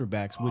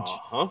quarterbacks, which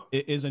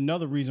is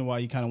another reason why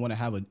you kind of want to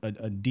have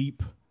a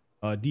deep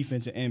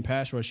defensive end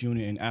pass rush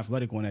unit and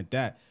athletic one at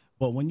that.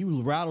 But when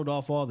you rattled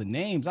off all the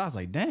names, I was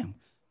like, damn,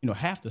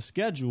 half the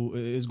schedule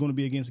is going to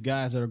be against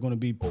guys that are going to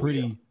be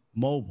pretty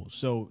mobile.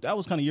 So that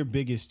was kind of your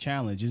biggest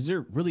challenge. Is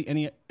there really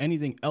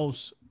anything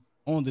else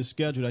on the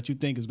schedule that you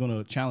think is going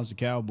to challenge the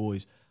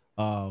Cowboys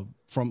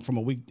from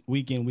a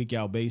week in, week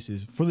out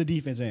basis for the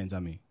defense ends?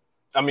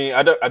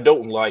 I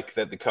don't like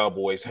that the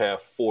Cowboys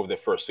have 4 of their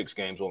first 6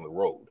 games on the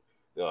road.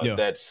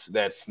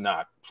 That's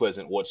not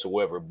pleasant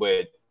whatsoever.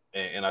 But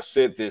and I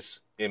said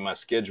this in my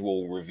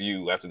schedule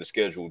review after the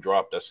schedule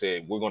dropped. I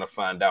said we're going to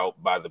find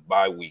out by the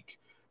bye week.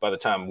 By the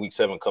time week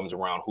 7 comes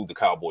around, who the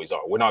Cowboys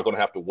are. We're not going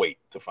to have to wait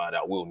to find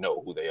out. We'll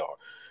know who they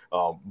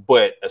are.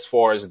 But as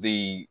far as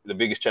the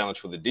biggest challenge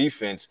for the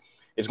defense,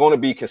 it's going to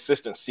be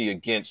consistency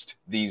against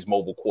these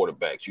mobile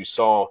quarterbacks. You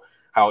saw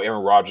how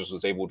Aaron Rodgers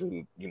was able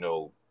to,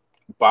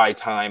 buy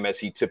time as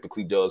he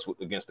typically does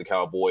against the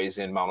Cowboys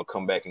and mount a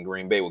comeback in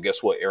Green Bay. Well,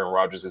 guess what? Aaron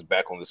Rodgers is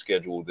back on the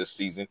schedule this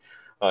season,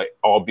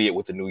 albeit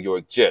with the New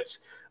York Jets.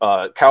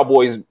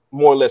 Cowboys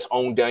more or less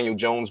own Daniel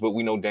Jones, but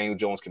we know Daniel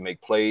Jones can make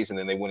plays. And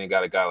then they went and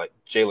got a guy like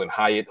Jalen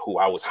Hyatt, who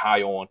I was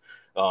high on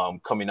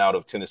coming out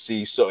of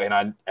Tennessee. So, and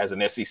I, as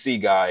an SEC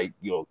guy,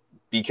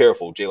 be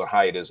careful. Jalen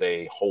Hyatt is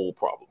a whole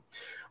problem.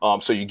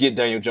 So you get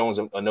Daniel Jones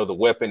another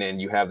weapon,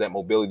 and you have that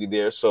mobility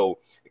there. So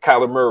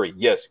Kyler Murray,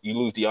 yes, you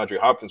lose DeAndre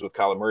Hopkins with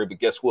Kyler Murray, but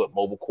guess what?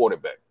 Mobile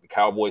quarterback. The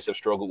Cowboys have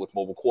struggled with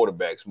mobile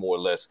quarterbacks more or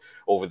less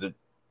over the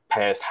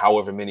past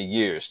however many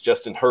years.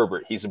 Justin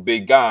Herbert, he's a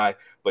big guy,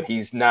 but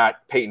he's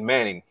not Peyton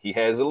Manning. He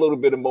has a little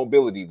bit of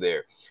mobility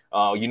there.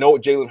 You know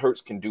what Jalen Hurts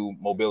can do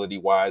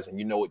mobility-wise, and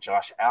you know what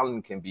Josh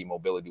Allen can be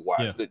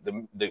mobility-wise. Yeah.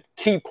 The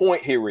key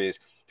point here is,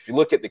 if you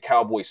look at the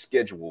Cowboys'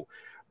 schedule,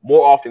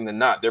 more often than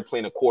not, they're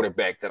playing a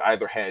quarterback that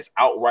either has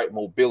outright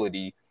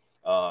mobility,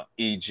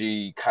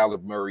 e.g.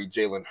 Kyler Murray,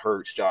 Jalen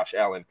Hurts, Josh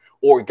Allen,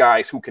 or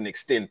guys who can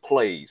extend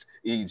plays,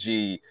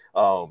 e.g.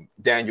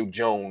 Daniel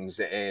Jones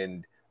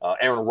and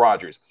Aaron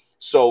Rodgers.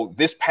 So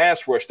this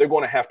pass rush, they're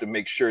going to have to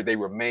make sure they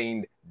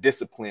remain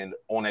disciplined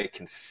on a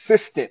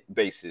consistent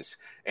basis.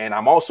 And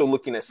I'm also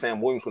looking at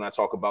Sam Williams when I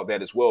talk about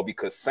that as well,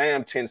 because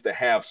Sam tends to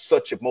have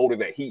such a motor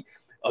that he,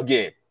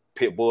 again,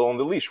 pit bull on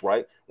the leash,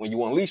 right? When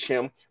you unleash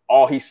him,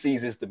 all he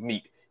sees is the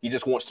meat. He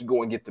just wants to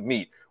go and get the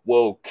meat.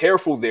 Well,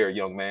 careful there,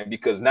 young man,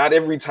 because not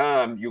every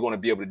time you're going to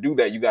be able to do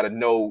that. You got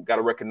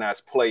to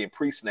recognize play and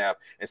pre-snap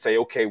and say,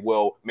 okay,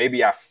 well,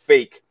 maybe I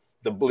fake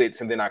the blitz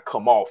and then I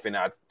come off and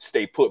I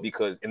stay put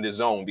because in the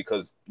zone,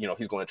 because, you know,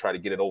 he's going to try to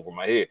get it over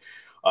my head.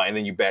 And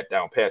then you bat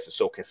down passes.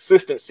 So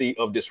consistency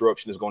of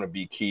disruption is going to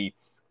be key.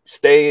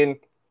 Staying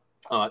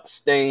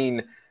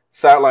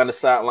sideline to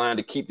sideline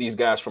to keep these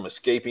guys from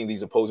escaping,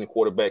 these opposing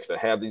quarterbacks that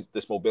have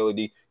this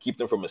mobility, keep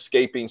them from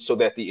escaping so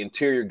that the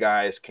interior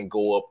guys can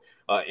go up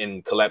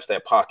and collapse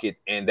that pocket.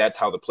 And that's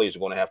how the plays are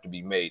going to have to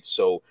be made.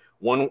 So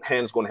one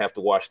hand's going to have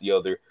to wash the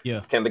other. Yeah.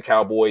 Can the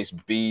Cowboys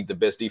be the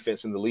best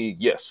defense in the league?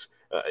 Yes.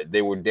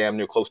 They were damn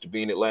near close to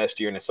being it last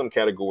year, and in some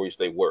categories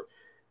they were.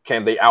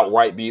 Can they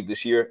outright be it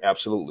this year?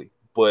 Absolutely.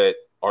 But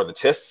are the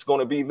tests going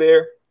to be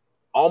there?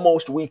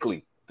 Almost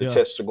weekly, the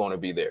tests are going to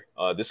be there.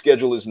 The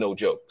schedule is no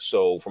joke.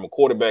 So from a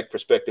quarterback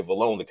perspective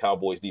alone, the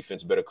Cowboys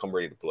defense better come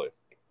ready to play.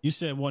 You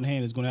said one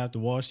hand is going to have to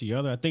wash the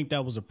other. I think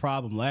that was a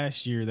problem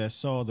last year that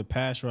saw the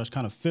pass rush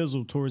kind of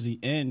fizzle towards the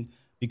end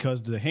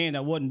because the hand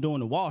that wasn't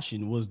doing the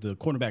washing was the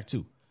cornerback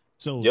too.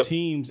 So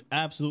teams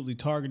absolutely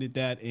targeted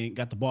that and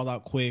got the ball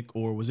out quick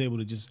or was able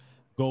to just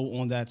go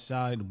on that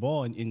side of the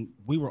ball. And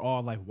we were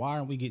all like, why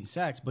aren't we getting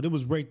sacks? But it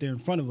was right there in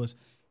front of us.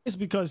 It's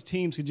because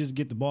teams could just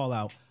get the ball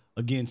out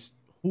against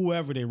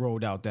whoever they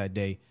rolled out that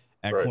day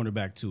at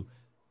cornerback too.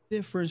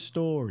 Different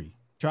story.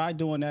 Try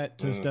doing that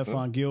to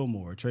Stephon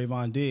Gilmore,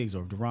 Trayvon Diggs,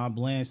 or if Deron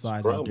Bland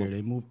slides out there,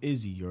 they move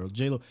Izzy or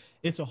J-Lo.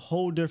 It's a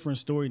whole different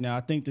story now. I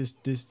think this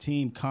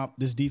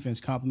defense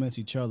complements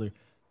each other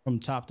from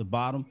top to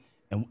bottom.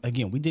 And,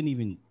 again, we didn't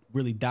even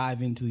really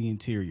dive into the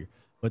interior.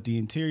 But the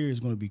interior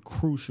is going to be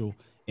crucial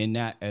in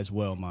that as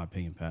well, in my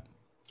opinion, Pat.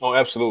 Oh,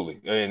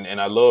 absolutely.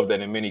 And I love that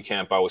in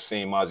minicamp I was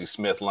seeing Mozzie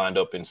Smith lined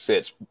up in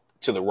sets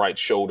to the right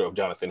shoulder of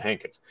Jonathan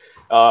Hankins.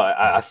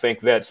 I think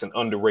that's an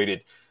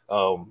underrated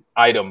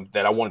item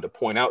that I wanted to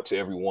point out to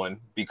everyone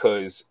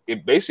because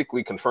it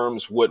basically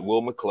confirms what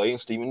Will McClay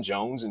and Stephen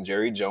Jones and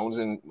Jerry Jones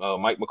and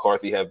Mike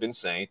McCarthy have been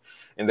saying,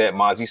 and that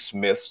Mozzie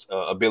Smith's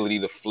ability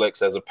to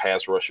flex as a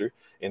pass rusher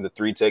in the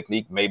 3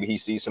 technique. Maybe he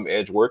sees some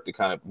edge work to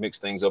kind of mix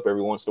things up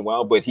every once in a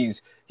while, but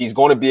he's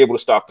going to be able to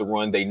stop the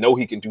run. They know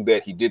he can do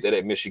that. He did that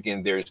at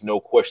Michigan. There's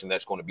no question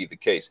that's going to be the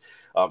case.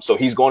 So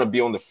he's going to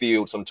be on the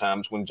field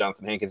sometimes when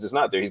Jonathan Hankins is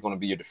not there. He's going to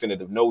be your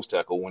definitive nose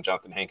tackle when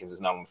Jonathan Hankins is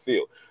not on the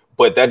field.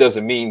 But that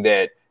doesn't mean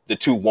that the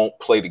two won't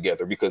play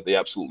together because they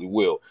absolutely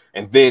will.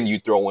 And then you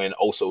throw in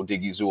Oso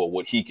Digizua,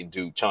 what he can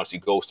do, Chauncey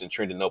Golston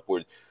trending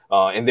upward.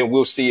 And then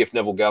we'll see if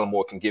Neville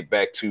Gallimore can get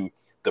back to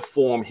the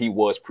form he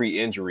was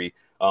pre-injury.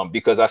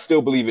 Because I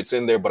still believe it's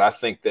in there, but I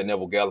think that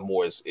Neville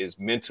Gallimore is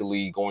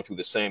mentally going through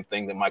the same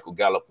thing that Michael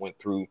Gallup went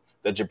through,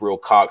 that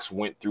Jabril Cox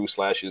went through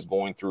 / is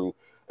going through,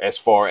 as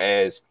far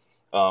as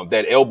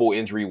that elbow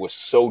injury was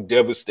so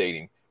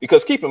devastating.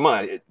 Because keep in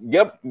mind,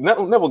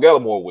 Neville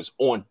Gallimore was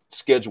on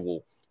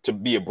schedule to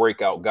be a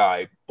breakout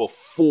guy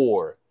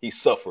before he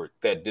suffered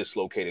that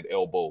dislocated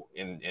elbow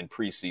in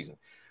preseason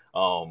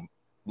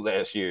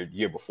last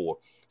year before.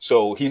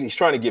 So he's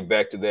trying to get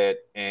back to that,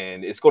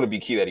 and it's going to be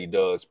key that he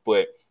does.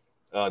 But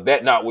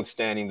that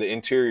notwithstanding, the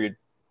interior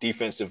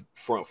defensive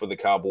front for the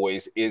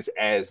Cowboys is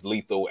as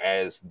lethal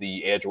as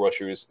the edge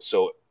rushers.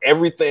 So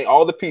everything,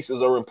 all the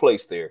pieces are in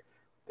place there.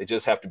 They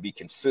just have to be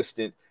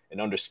consistent and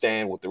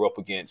understand what they're up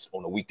against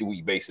on a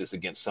week-to-week basis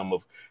against some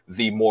of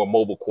the more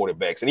mobile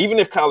quarterbacks. And even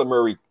if Kyler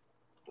Murray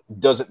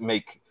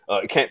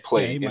can't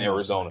play in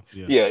Arizona,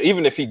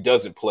 even if he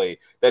doesn't play,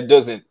 that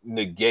doesn't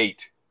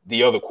negate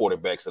the other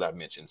quarterbacks that I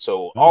mentioned.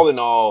 So all in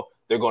all,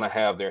 they're going to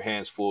have their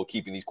hands full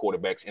keeping these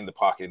quarterbacks in the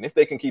pocket. And if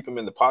they can keep them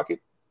in the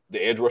pocket, the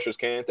edge rushers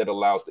can. That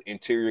allows the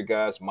interior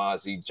guys,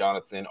 Mozzie,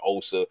 Jonathan,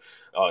 Osa,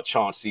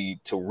 Chauncey,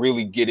 to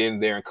really get in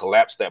there and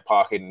collapse that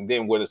pocket. And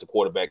then where does the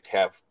quarterback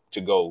have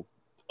to go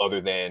other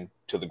than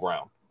to the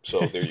ground? So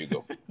there you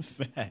go.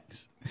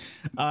 Facts.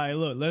 All right,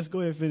 look, let's go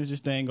ahead and finish this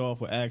thing off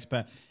with Ask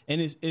Pat.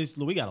 And it's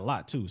we got a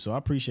lot too, so I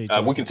appreciate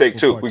you. We can take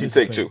two. We can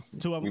take two.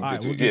 Two of them. All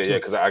right, we'll get two.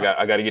 Because I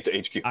got to get to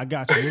HQ. I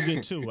got you. We'll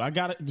get two. I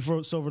got it.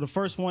 So for the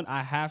first one,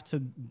 I have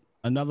to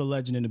Another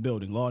legend in the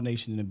building. Law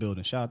Nation in the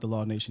building. Shout out to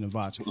Law Nation and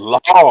Voch.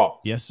 Law.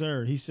 Yes,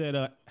 sir. He said,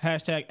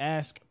 hashtag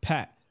Ask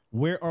Pat.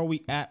 Where are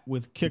we at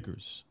with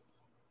kickers?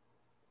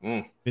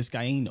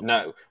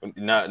 Vizcaino.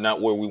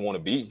 Not where we want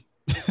to be.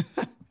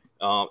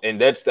 And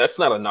that's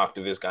not a knock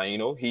to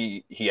Vizcaino.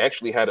 He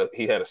actually had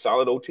a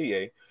solid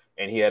OTA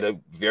and he had a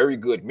very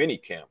good mini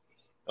camp.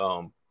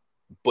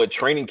 But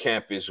training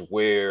camp is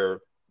where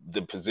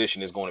the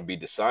position is going to be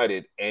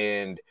decided.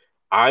 And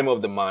I'm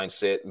of the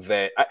mindset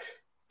that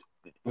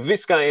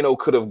Vizcaino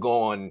could have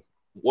gone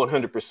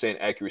 100%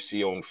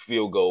 accuracy on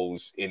field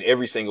goals in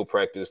every single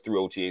practice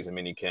through OTAs and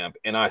minicamp,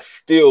 and I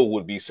still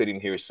would be sitting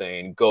here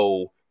saying,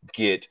 go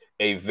get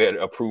a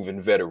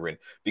proven veteran,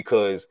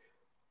 because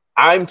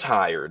I'm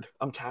tired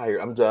of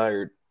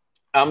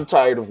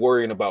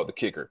worrying about the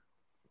kicker.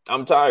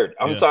 I'm tired.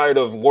 I'm tired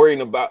of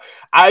worrying about.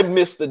 I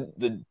miss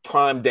the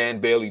prime Dan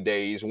Bailey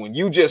days when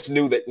you just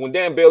knew that when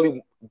Dan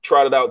Bailey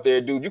trotted out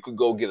there, dude, you could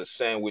go get a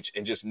sandwich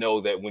and just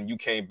know that when you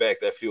came back,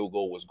 that field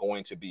goal was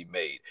going to be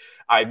made.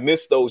 I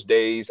miss those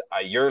days.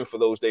 I yearn for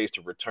those days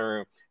to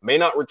return. May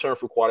not return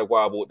for quite a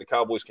while, but what the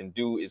Cowboys can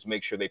do is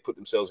make sure they put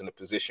themselves in a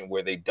position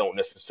where they don't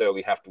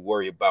necessarily have to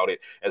worry about it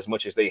as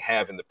much as they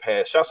have in the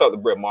past. Shouts out to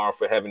Brett Maher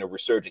for having a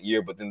resurgent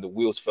year, but then the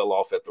wheels fell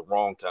off at the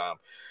wrong time.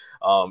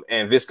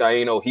 And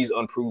Vizcaino, he's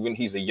unproven.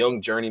 He's a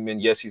young journeyman.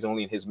 Yes, he's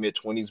only in his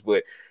mid-20s,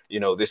 but, you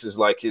know, this is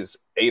like his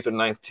 8th or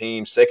 9th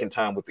team, second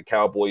time with the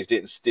Cowboys,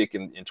 didn't stick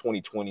in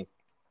 2020.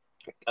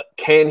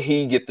 Can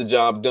he get the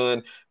job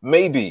done?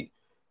 Maybe.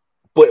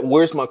 But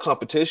where's my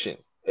competition?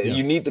 Yeah.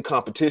 You need the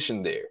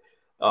competition there.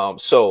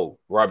 So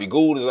Robbie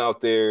Gould is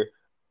out there.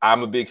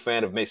 I'm a big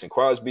fan of Mason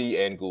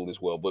Crosby and Gould as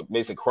well. But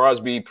Mason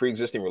Crosby,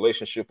 pre-existing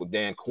relationship with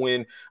Dan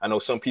Quinn. I know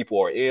some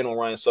people are in on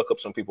Ryan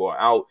Suckup. Some people are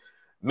out.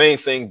 Main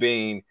thing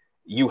being,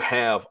 you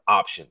have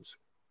options.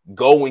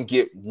 Go and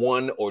get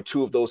one or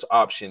two of those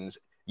options.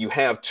 You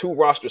have 2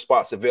 roster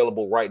spots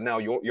available right now.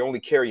 You're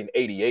only carrying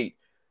 88.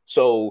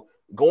 So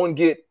go and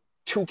get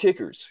 2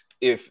 kickers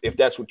if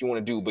that's what you want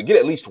to do. But get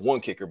at least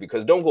 1 kicker,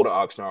 because don't go to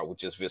Oxnard with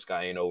just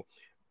Vizcaino.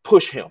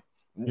 Push him.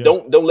 Yeah.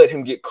 Don't let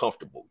him get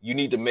comfortable. You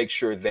need to make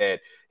sure that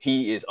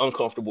he is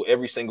uncomfortable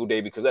every single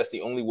day, because that's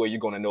the only way you're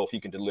going to know if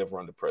he can deliver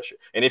under pressure.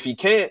 And if he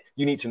can't,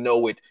 you need to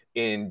know it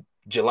in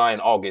July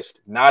and August,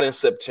 not in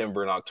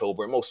September and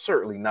October, and most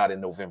certainly not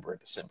in November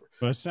and December.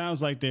 Well, it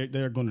sounds like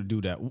they're going to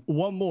do that.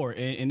 One more,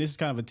 and this is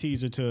kind of a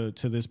teaser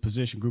to this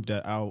position group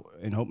that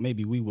and hope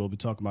maybe we will be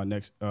talking about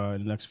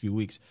in the next few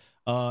weeks.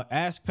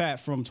 Ask Pat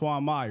from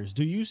Twan Myers,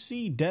 do you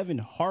see Devin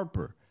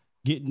Harper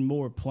getting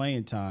more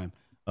playing time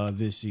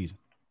this season?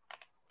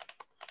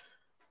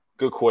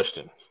 Good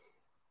question.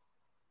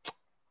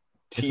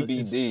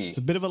 TBD. It's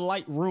a bit of a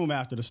light room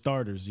after the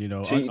starters, you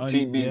know.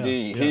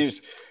 TBD. Yeah.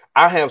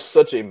 I have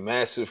such a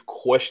massive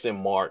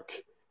question mark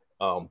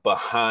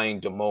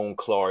behind Damone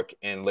Clark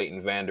and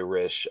Leighton Vander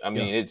Esch. I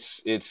mean,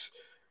 it's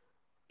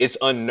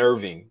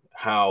unnerving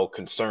how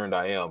concerned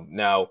I am.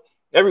 Now,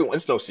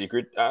 it's no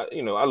secret. I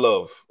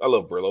love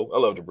Brillo. I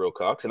love Jabril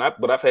Cox,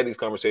 but I've had these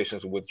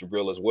conversations with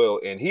Jabril as well,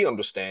 and he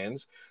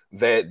understands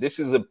that this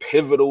is a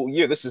pivotal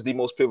year. This is the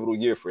most pivotal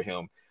year for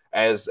him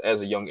as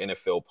a young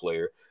NFL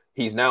player.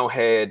 He's now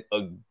had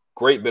a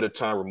great bit of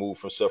time removed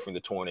from suffering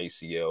the torn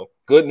ACL.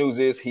 Good news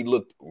is he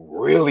looked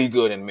really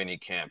good in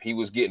minicamp. He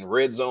was getting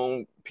red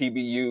zone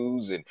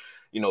PBUs and,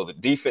 you know, the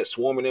defense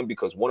swarming him,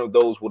 because one of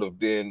those would have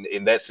been,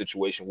 in that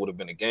situation, would have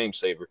been a game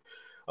saver.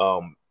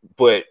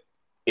 But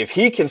if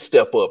he can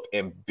step up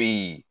and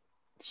be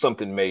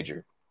something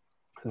major,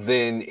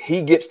 then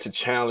he gets to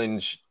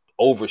challenge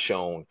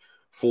Overshown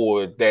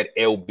for that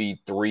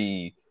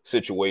LB3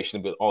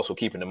 situation, but also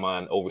keeping in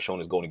mind Overshown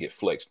is going to get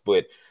flexed.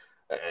 But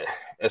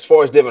as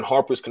far as Devin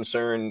Harper is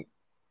concerned,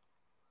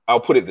 I'll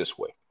put it this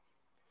way.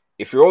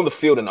 If you're on the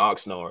field in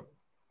Oxnard,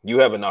 you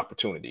have an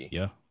opportunity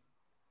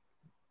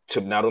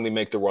to not only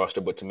make the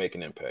roster, but to make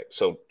an impact.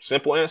 So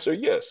simple answer,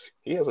 yes,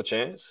 he has a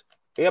chance.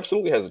 He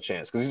absolutely has a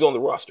chance because he's on the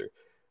roster.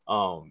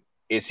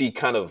 Is he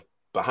kind of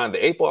behind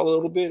the 8 ball a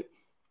little bit?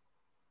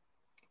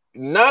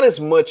 Not as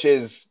much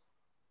as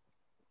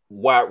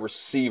wide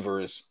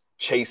receivers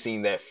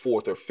chasing that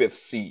 4th or 5th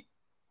seat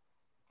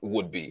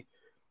would be.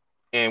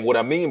 And what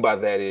I mean by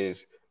that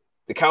is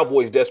the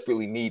Cowboys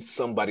desperately need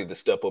somebody to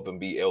step up and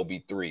be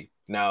LB3.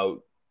 Now,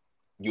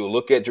 you'll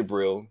look at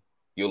Jabril,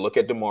 you'll look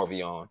at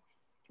DeMarvion,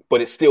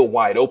 but it's still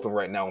wide open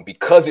right now. And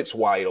because it's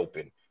wide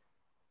open,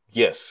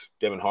 yes,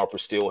 Devin Harper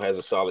still has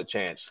a solid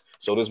chance.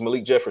 So does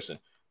Malik Jefferson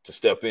to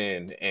step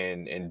in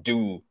and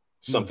do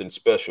something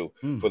special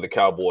for the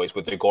Cowboys.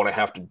 But they're going to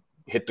have to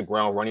hit the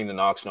ground running in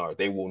Oxnard.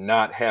 They will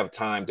not have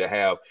time to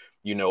have,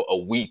 a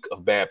week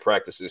of bad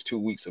practices, 2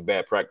 weeks of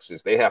bad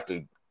practices. They have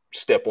to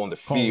step on the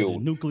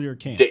field. Nuclear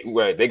camp.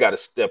 They got to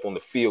step on the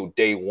field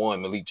day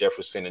one. Malik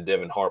Jefferson and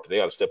Devin Harper, they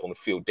got to step on the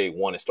field day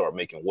one and start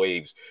making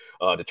waves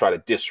to try to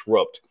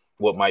disrupt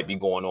what might be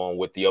going on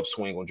with the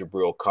upswing on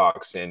Jabril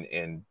Cox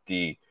and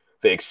the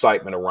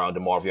excitement around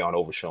DeMarvion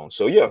Overshown.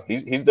 So, yeah,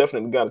 he's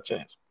definitely got a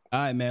chance.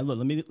 All right, man.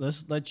 Look,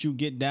 let's let you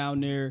get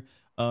down there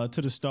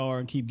to the star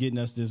and keep getting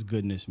us this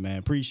goodness, man.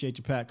 Appreciate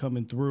you, Pat,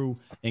 coming through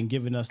and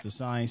giving us the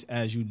science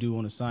as you do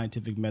on a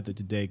scientific method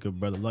today. Good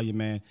brother. Love you,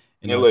 man.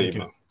 And love you,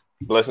 man.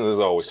 Blessings as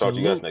always. Talk to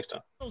you guys next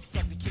time.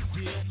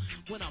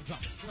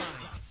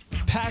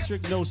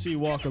 Patrik No C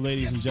Walker,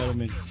 ladies and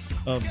gentlemen,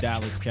 of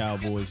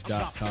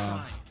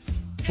DallasCowboys.com,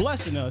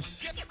 blessing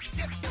us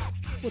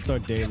with our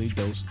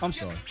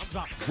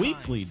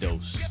weekly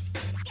dose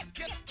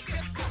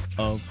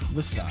of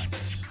the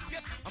science.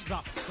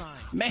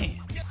 Man,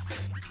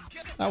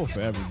 I will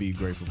forever be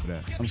grateful for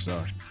that. I'm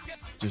sorry.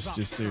 Just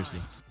seriously.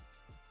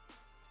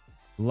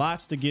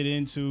 Lots to get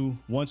into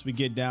once we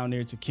get down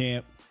there to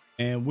camp.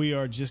 And we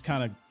are just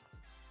kind of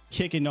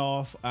kicking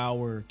off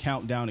our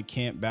countdown to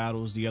camp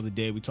battles. The other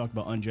day, we talked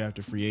about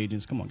undrafted free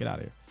agents. Come on, get out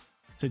of here.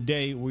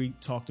 Today, we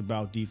talked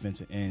about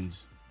defensive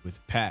ends with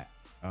Pat.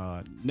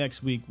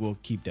 Next week, we'll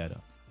keep that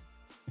up.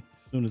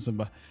 As soon as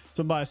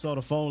somebody saw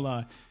the phone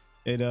line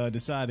and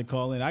decided to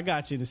call in, I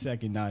got you in a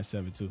second,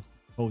 972.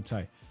 Hold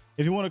tight.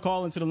 If you want to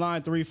call into the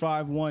line,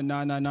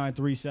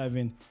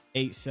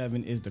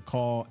 351-999-3787 is the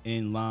call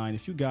in line.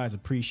 If you guys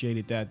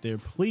appreciated that there,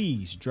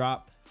 please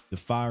drop the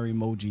fire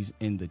emojis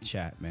in the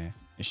chat, man.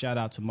 And shout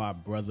out to my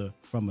brother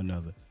from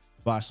another,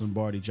 Vosh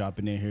Lombardi,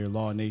 dropping in here,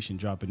 Law Nation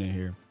dropping in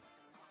here.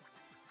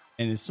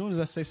 And as soon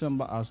as I say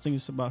something I was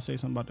thinking about say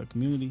something about the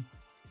community,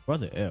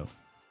 Brother L.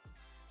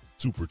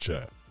 Super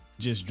chat.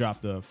 Just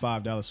dropped a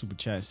 $5 super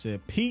chat and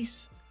said,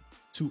 peace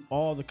to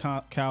all the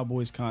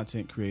Cowboys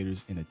content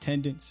creators in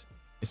attendance.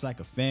 It's like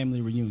a family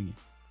reunion.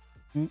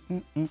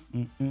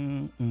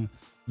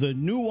 The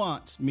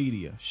Nuance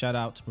Media. Shout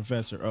out to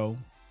Professor O.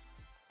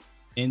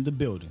 In the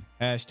building.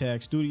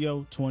 Hashtag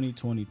Studio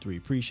 2023.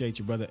 Appreciate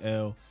you, Brother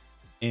L.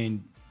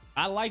 And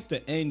I like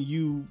the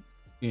NU,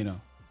 you know.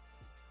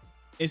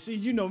 And see,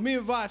 you know, me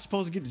and Voch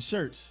supposed to get the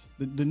shirts.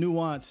 The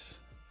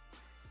Nuance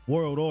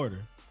World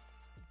Order.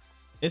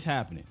 It's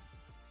happening.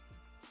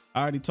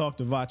 I already talked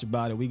to Voch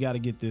about it. We got to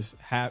get this.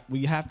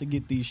 We have to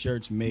get these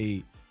shirts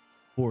made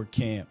for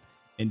camp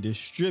and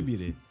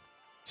distributed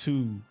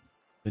to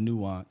the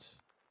Nuance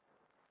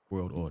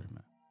World Order,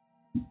 man.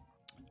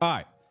 All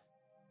right.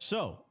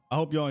 So I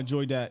hope y'all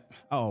enjoyed that.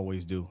 I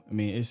always do. I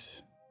mean,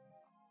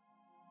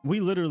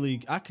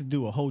 I could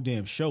do a whole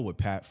damn show with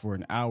Pat for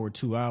an hour,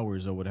 2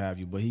 hours or what have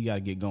you, but he got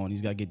to get going.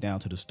 He's got to get down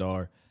to the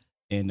star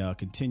and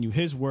continue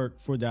his work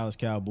for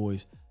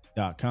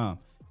DallasCowboys.com.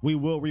 We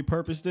will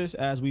repurpose this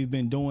as we've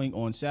been doing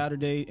on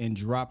Saturday and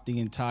drop the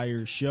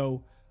entire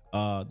show,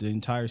 the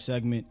entire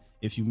segment,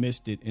 if you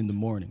missed it in the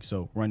morning.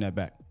 So run that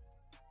back.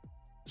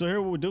 So here's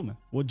what we'll do, man.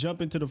 We'll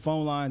jump into the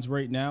phone lines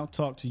right now,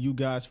 talk to you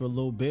guys for a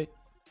little bit,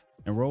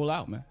 and roll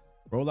out, man.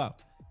 Roll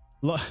out.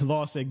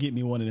 Law said, get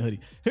me one in the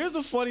hoodie. Here's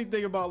the funny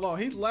thing about Law.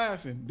 He's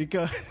laughing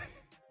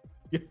because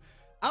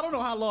I don't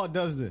know how Law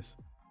does this.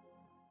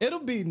 It'll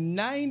be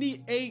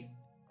 98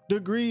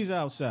 degrees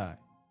outside.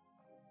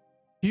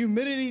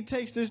 Humidity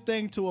takes this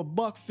thing to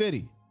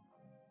 $150.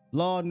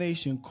 Law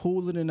Nation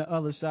cooler than the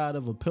other side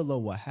of a pillow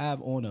will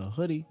have on a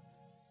hoodie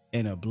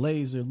and a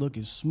blazer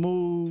looking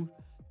smooth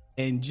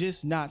and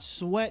just not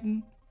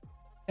sweating.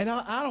 And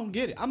I don't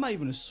get it. I'm not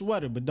even a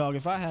sweater, but dog,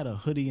 if I had a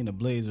hoodie and a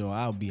blazer on,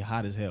 I would be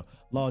hot as hell.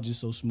 Law just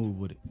so smooth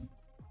with it.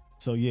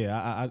 So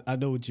yeah, I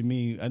know what you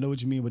mean. I know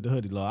what you mean with the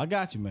hoodie, Law. I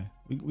got you, man.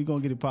 We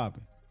gonna get it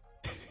popping.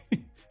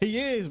 He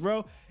is,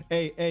 bro.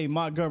 Hey,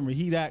 Montgomery,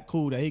 he that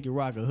cool that he can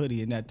rock a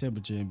hoodie in that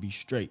temperature and be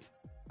straight.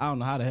 I don't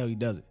know how the hell he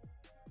does it,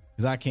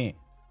 because I can't.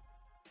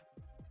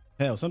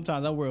 Hell,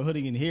 sometimes I wear a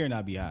hoodie in here and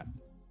I be hot.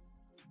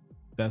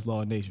 That's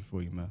Law Nation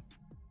for you, man.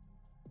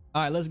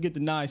 All right, let's get the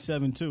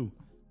 972.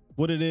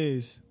 What it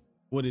is,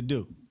 what it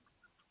do.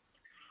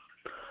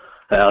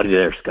 Howdy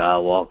there,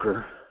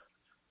 Skywalker.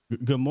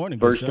 Good morning.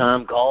 First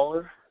time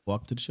caller.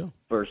 Welcome to the show.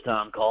 First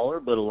time caller,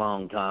 but a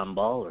long time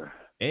baller.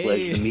 Hey.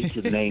 Pleasure to meet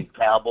you. The name's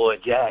Cowboy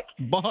Jack.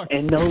 Bars.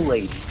 And no,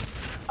 lady,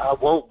 I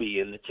won't be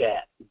in the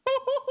chat.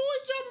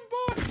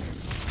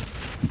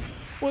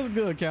 What's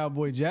good,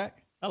 Cowboy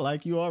Jack? I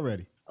like you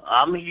already.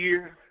 I'm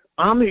here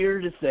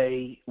to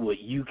say what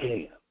you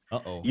can.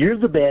 Uh-oh. You're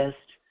the best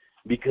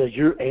because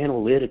you're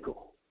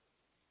analytical.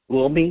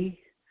 Well, me,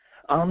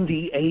 I'm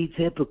the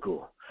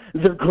atypical,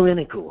 the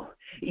clinical,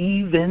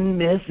 even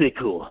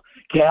mythical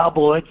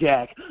Cowboy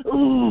Jack.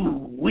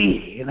 Ooh,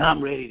 wee, and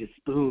I'm ready to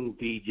spoon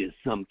feed you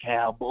some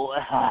cowboy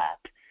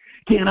hype.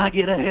 Can I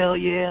get a hell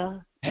yeah?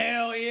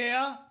 Hell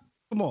yeah.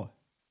 Come on.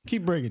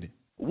 Keep bringing it.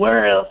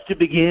 Where else to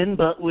begin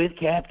but with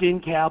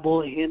Captain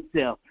Cowboy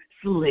himself,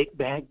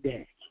 Slickback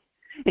Dak.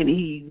 And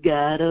he's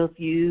got a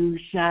few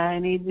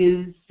shiny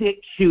new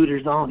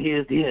 6-shooters on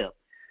his hip.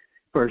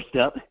 First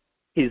up,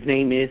 his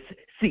name is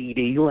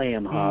C.D.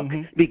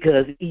 Lambhawk,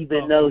 because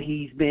even though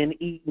he's been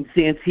eating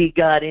since he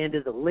got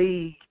into the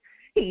league,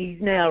 he's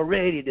now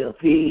ready to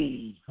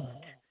feast.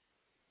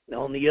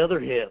 On the other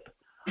hip,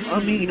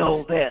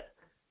 old vet,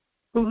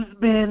 who's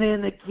been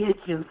in the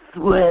kitchen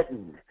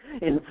sweating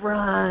and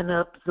frying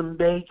up some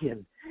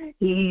bacon.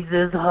 He's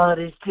as hot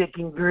as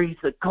chicken grease,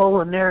 a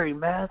culinary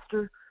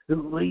master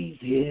who leaves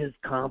his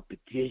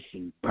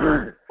competition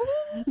burnt.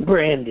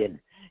 Brandon,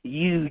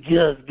 You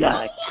just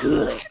got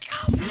cooked.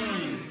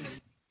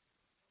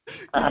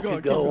 I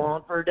could go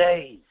on for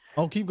days.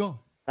 Oh, keep going.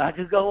 I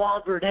could go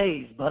on for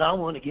days, but I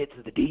want to get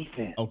to the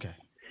defense. Okay.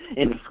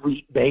 And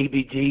sweet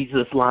baby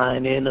Jesus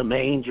lying in a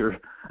manger.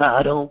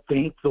 I don't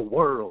think the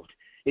world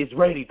is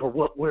ready for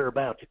what we're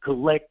about to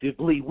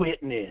collectively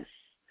witness.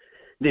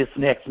 This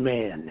next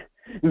man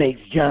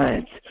makes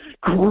giants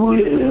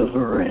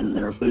quiver in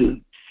their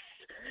boots.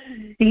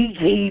 He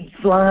keeps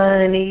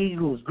flying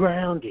eagles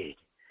grounded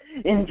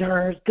and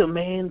turns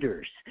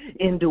commanders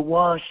into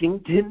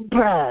Washington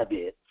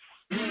privates.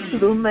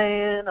 The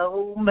man,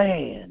 oh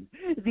man,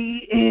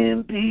 the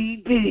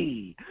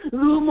MVP, the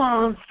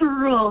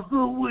monster of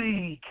the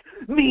week,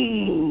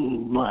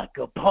 mean like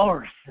a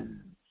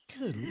Parsons.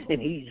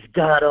 And he's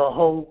got a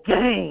whole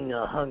gang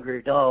of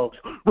hungry dogs.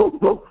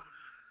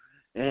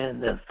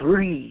 And the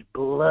three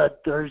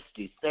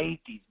bloodthirsty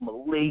safeties,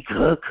 Malik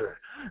Hooker,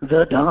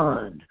 the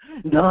Don,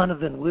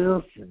 Donovan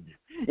Wilson,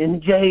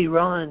 and J.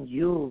 Ron,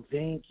 you'll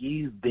think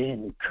you've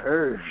been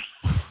cursed.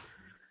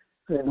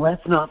 And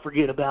let's not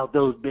forget about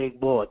those big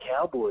boy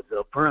Cowboys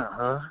up front,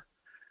 huh?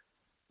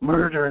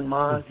 Murder and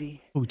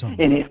Mozzie,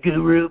 and his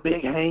guru,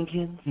 Big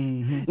Hankins.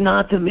 Mm-hmm.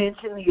 Not to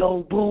mention the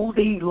old Bull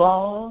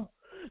D-Law,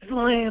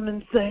 Slam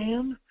and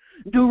Sam.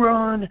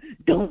 Duron,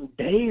 don't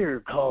dare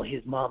call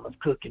his mama's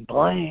cooking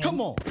bland.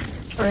 Come on.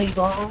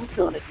 Trayvon's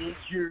gonna get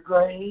your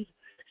grave.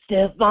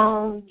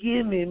 Stephon,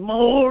 give me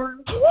more.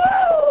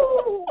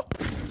 Woo!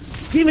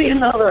 Give me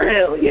another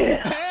hell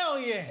yeah. Hell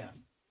yeah.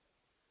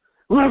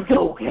 Let's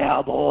go,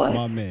 Cowboy.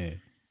 My man.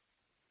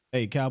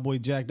 Hey, Cowboy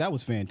Jack, that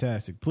was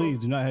fantastic. Please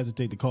do not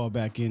hesitate to call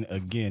back in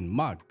again.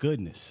 My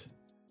goodness.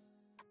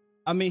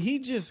 I mean, he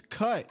just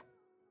cut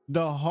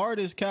the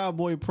hardest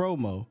Cowboy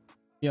promo.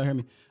 Y'all hear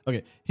me?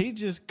 Okay. He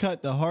just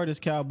cut the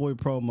hardest Cowboy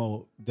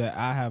promo that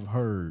I have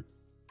heard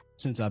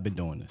since I've been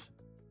doing this.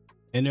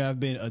 And there have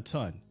been a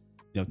ton.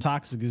 You know,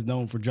 Toxic is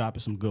known for dropping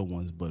some good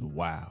ones, but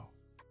wow.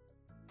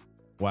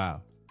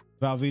 Wow.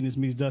 Val Venus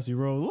meets Dusty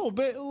Rhodes. A little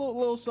bit, a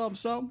little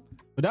something.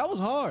 But that was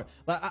hard.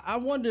 Like, I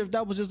wonder if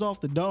that was just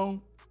off the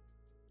dome.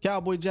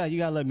 Cowboy Jack, you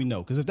gotta let me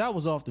know. Because if that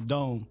was off the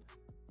dome,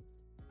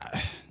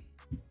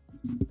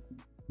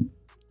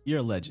 you're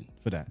a legend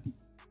for that.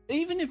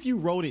 Even if you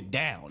wrote it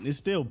down, it's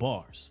still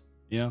bars,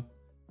 you know?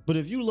 But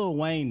if you Lil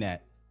Wayne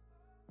that,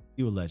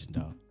 you a legend,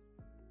 dog.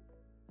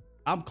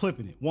 I'm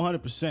clipping it,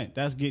 100%.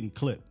 That's getting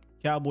clipped.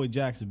 Cowboy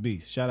Jack's a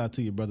beast. Shout out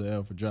to your brother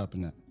L for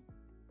dropping that.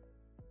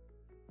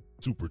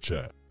 Super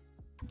chat.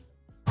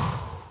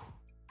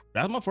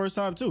 That's my first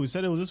time too. He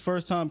said it was his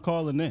first time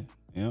calling in,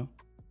 you know?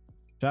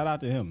 Shout out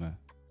to him, man.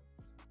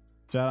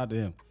 Shout out to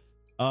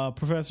him.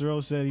 Professor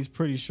O said he's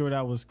pretty sure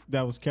that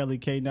was Kelly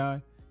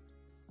K9.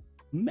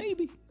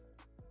 Maybe.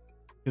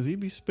 Because he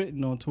be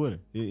spitting on Twitter.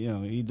 You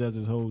know, he does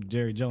his whole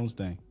Jerry Jones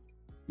thing.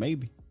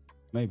 Maybe.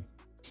 Hey,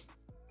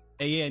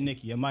 yeah,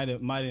 Nikki, I might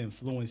have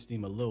influenced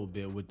him a little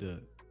bit with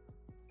the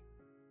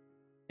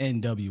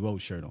NWO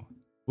shirt on,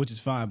 which is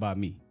fine by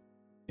me.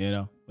 You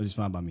know, which is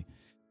fine by me.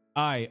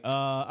 All right,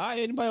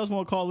 anybody else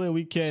want to call in?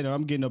 We can, or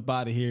I'm getting up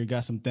out of here.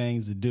 Got some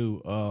things to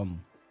do.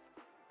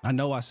 I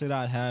know I said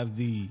I'd have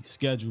the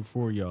schedule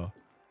for y'all.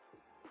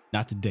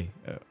 Not today.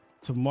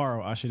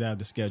 Tomorrow I should have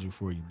the schedule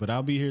for you. But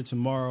I'll be here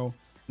tomorrow.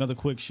 Another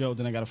quick show.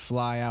 Then I got to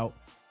fly out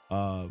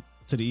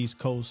to the East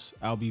Coast.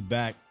 I'll be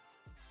back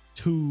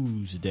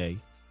Tuesday.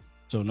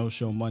 So no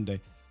show Monday.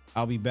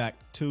 I'll be back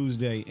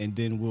Tuesday, and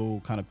then we'll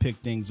kind of pick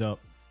things up.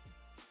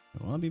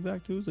 Well, I'll be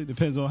back Tuesday.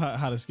 Depends on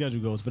how the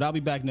schedule goes. But I'll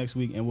be back next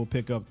week, and we'll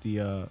pick up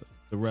the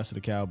rest of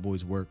the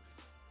Cowboys' work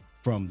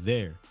from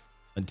there.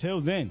 Until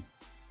then,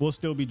 we'll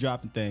still be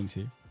dropping things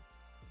here.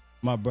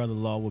 My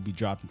brother-in-law will be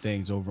dropping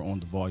things over on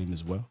the volume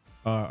as well.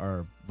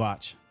 Or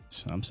Vach.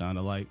 I'm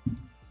sounding like.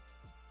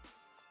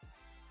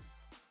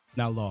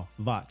 Not Law.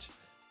 Vach.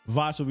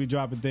 Vach will be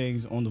dropping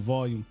things on the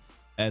volume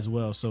as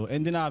well. So,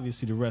 and then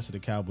obviously the rest of the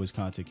Cowboys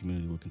content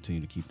community will continue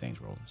to keep things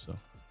rolling. So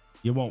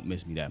you won't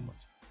miss me that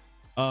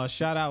much.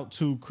 Shout out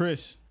to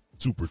Chris.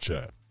 Super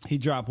chat. He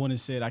dropped one and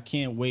said, I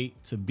can't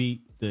wait to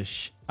beat the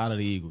out of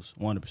the Eagles.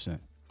 100%.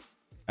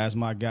 As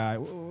my guy,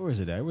 where is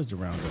it at? Where's the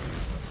roundup?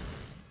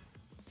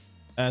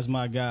 As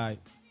my guy,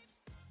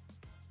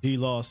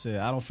 D-Law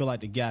said, I don't feel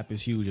like the gap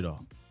is huge at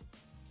all.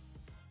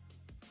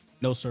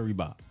 No, sir,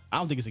 Bob. I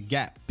don't think it's a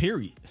gap,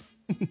 period.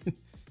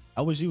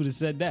 I wish you would have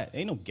said that.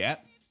 Ain't no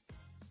gap.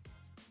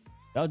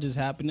 That was just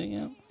happening, you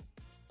know.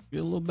 Get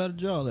a little better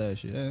jaw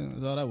last year.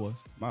 That's all that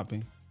was, my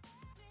opinion.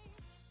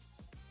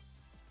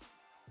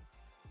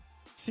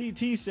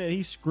 CT said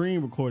he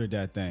screen recorded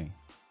that thing.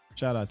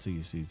 Shout out to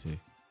you, CT.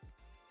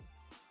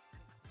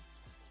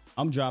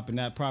 I'm dropping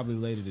that probably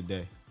later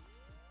today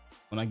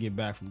when I get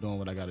back from doing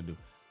what I got to do.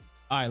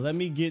 All right, let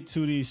me get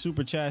to the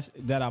super chats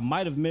that I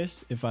might have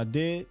missed if I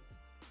did.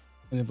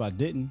 And if I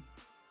didn't,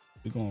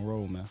 we're going to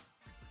roll, man.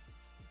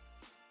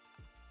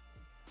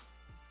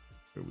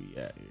 Where we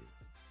at here?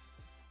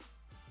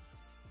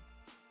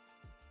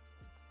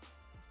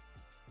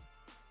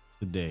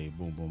 Today,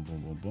 boom, boom,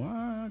 boom, boom,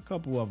 boom. A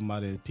couple of them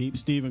out there, peep.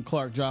 Stephen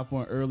Clark dropped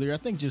one earlier. I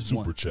think just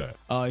Super one. chat.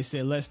 He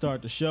said, let's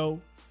start the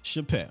show.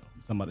 Chappelle.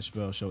 Talking about the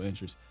spell show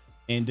interest.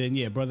 And then,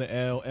 yeah, brother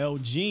L.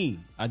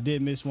 Gene. I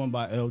did miss one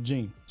by L.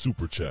 Gene.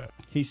 Super chat.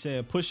 He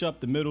said, push up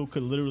the middle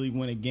could literally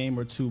win a game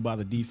or two by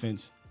the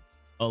defense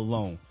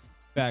alone.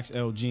 Facts,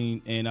 L.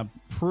 Gene. And I'm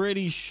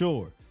pretty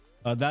sure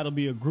that'll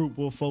be a group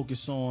we'll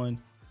focus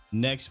on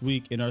next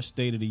week in our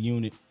State of the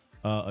Unit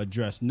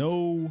address.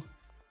 No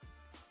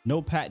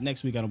Pat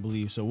next week, I don't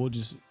believe. So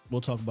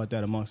we'll talk about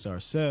that amongst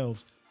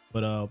ourselves.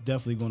 But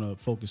definitely going to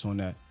focus on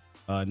that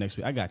next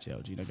week. I got you,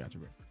 L. Gene. I got you,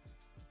 Rick.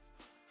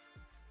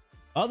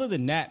 Other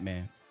than that,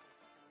 man,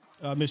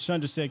 Ms.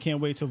 Chandra said, can't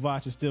wait till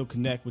Voch and Still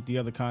connect with the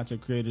other content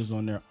creators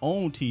on their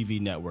own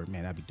TV network.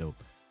 Man, that'd be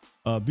dope.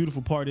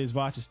 Beautiful part is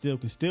Voch and Still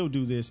can still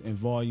do this in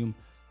volume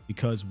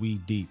because we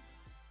deep.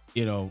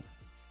 You know,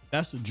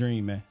 that's a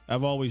dream, man.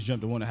 I've always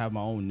dreamt to want to have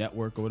my own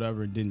network or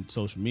whatever, and then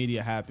social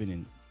media happened,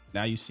 and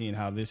now you're seeing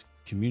how this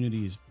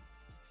community is,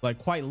 like,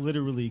 quite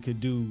literally could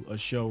do a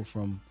show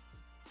from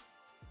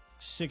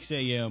 6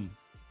 a.m.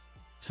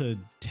 to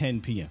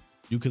 10 p.m.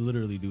 You could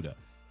literally do that.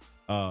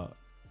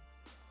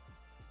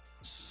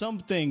 Some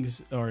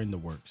things are in the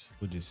works.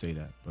 We'll just say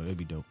that, but it'd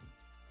be dope.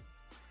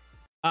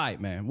 All right,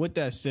 man. With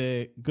that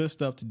said, good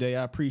stuff today.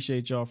 I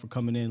appreciate y'all for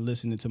coming in,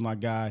 listening to my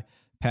guy,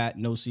 Pat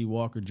No C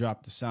Walker,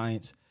 drop the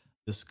science,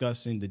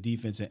 discussing the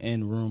defense and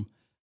end room,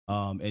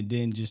 and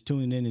then just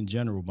tuning in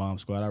general, Bomb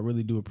Squad. I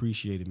really do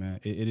appreciate it, man.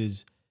 It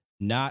is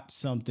not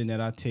something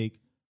that I take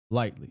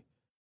lightly.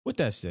 With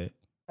that said,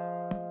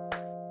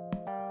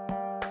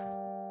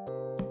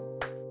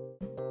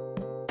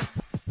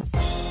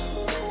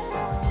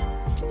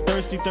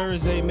 Thirsty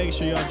Thursday, make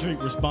sure y'all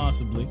drink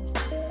responsibly.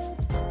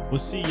 We'll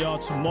see y'all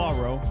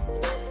tomorrow.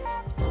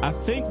 I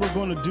think we're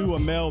going to do a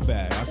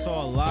mailbag. I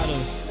saw a lot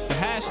of the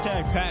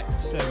hashtag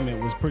Pat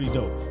segment was pretty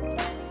dope.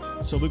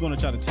 So we're going to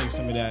try to take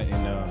some of that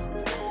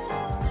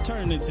and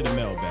turn it into the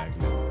mailbag.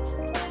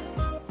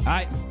 All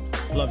right.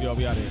 Love y'all.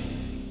 We out here.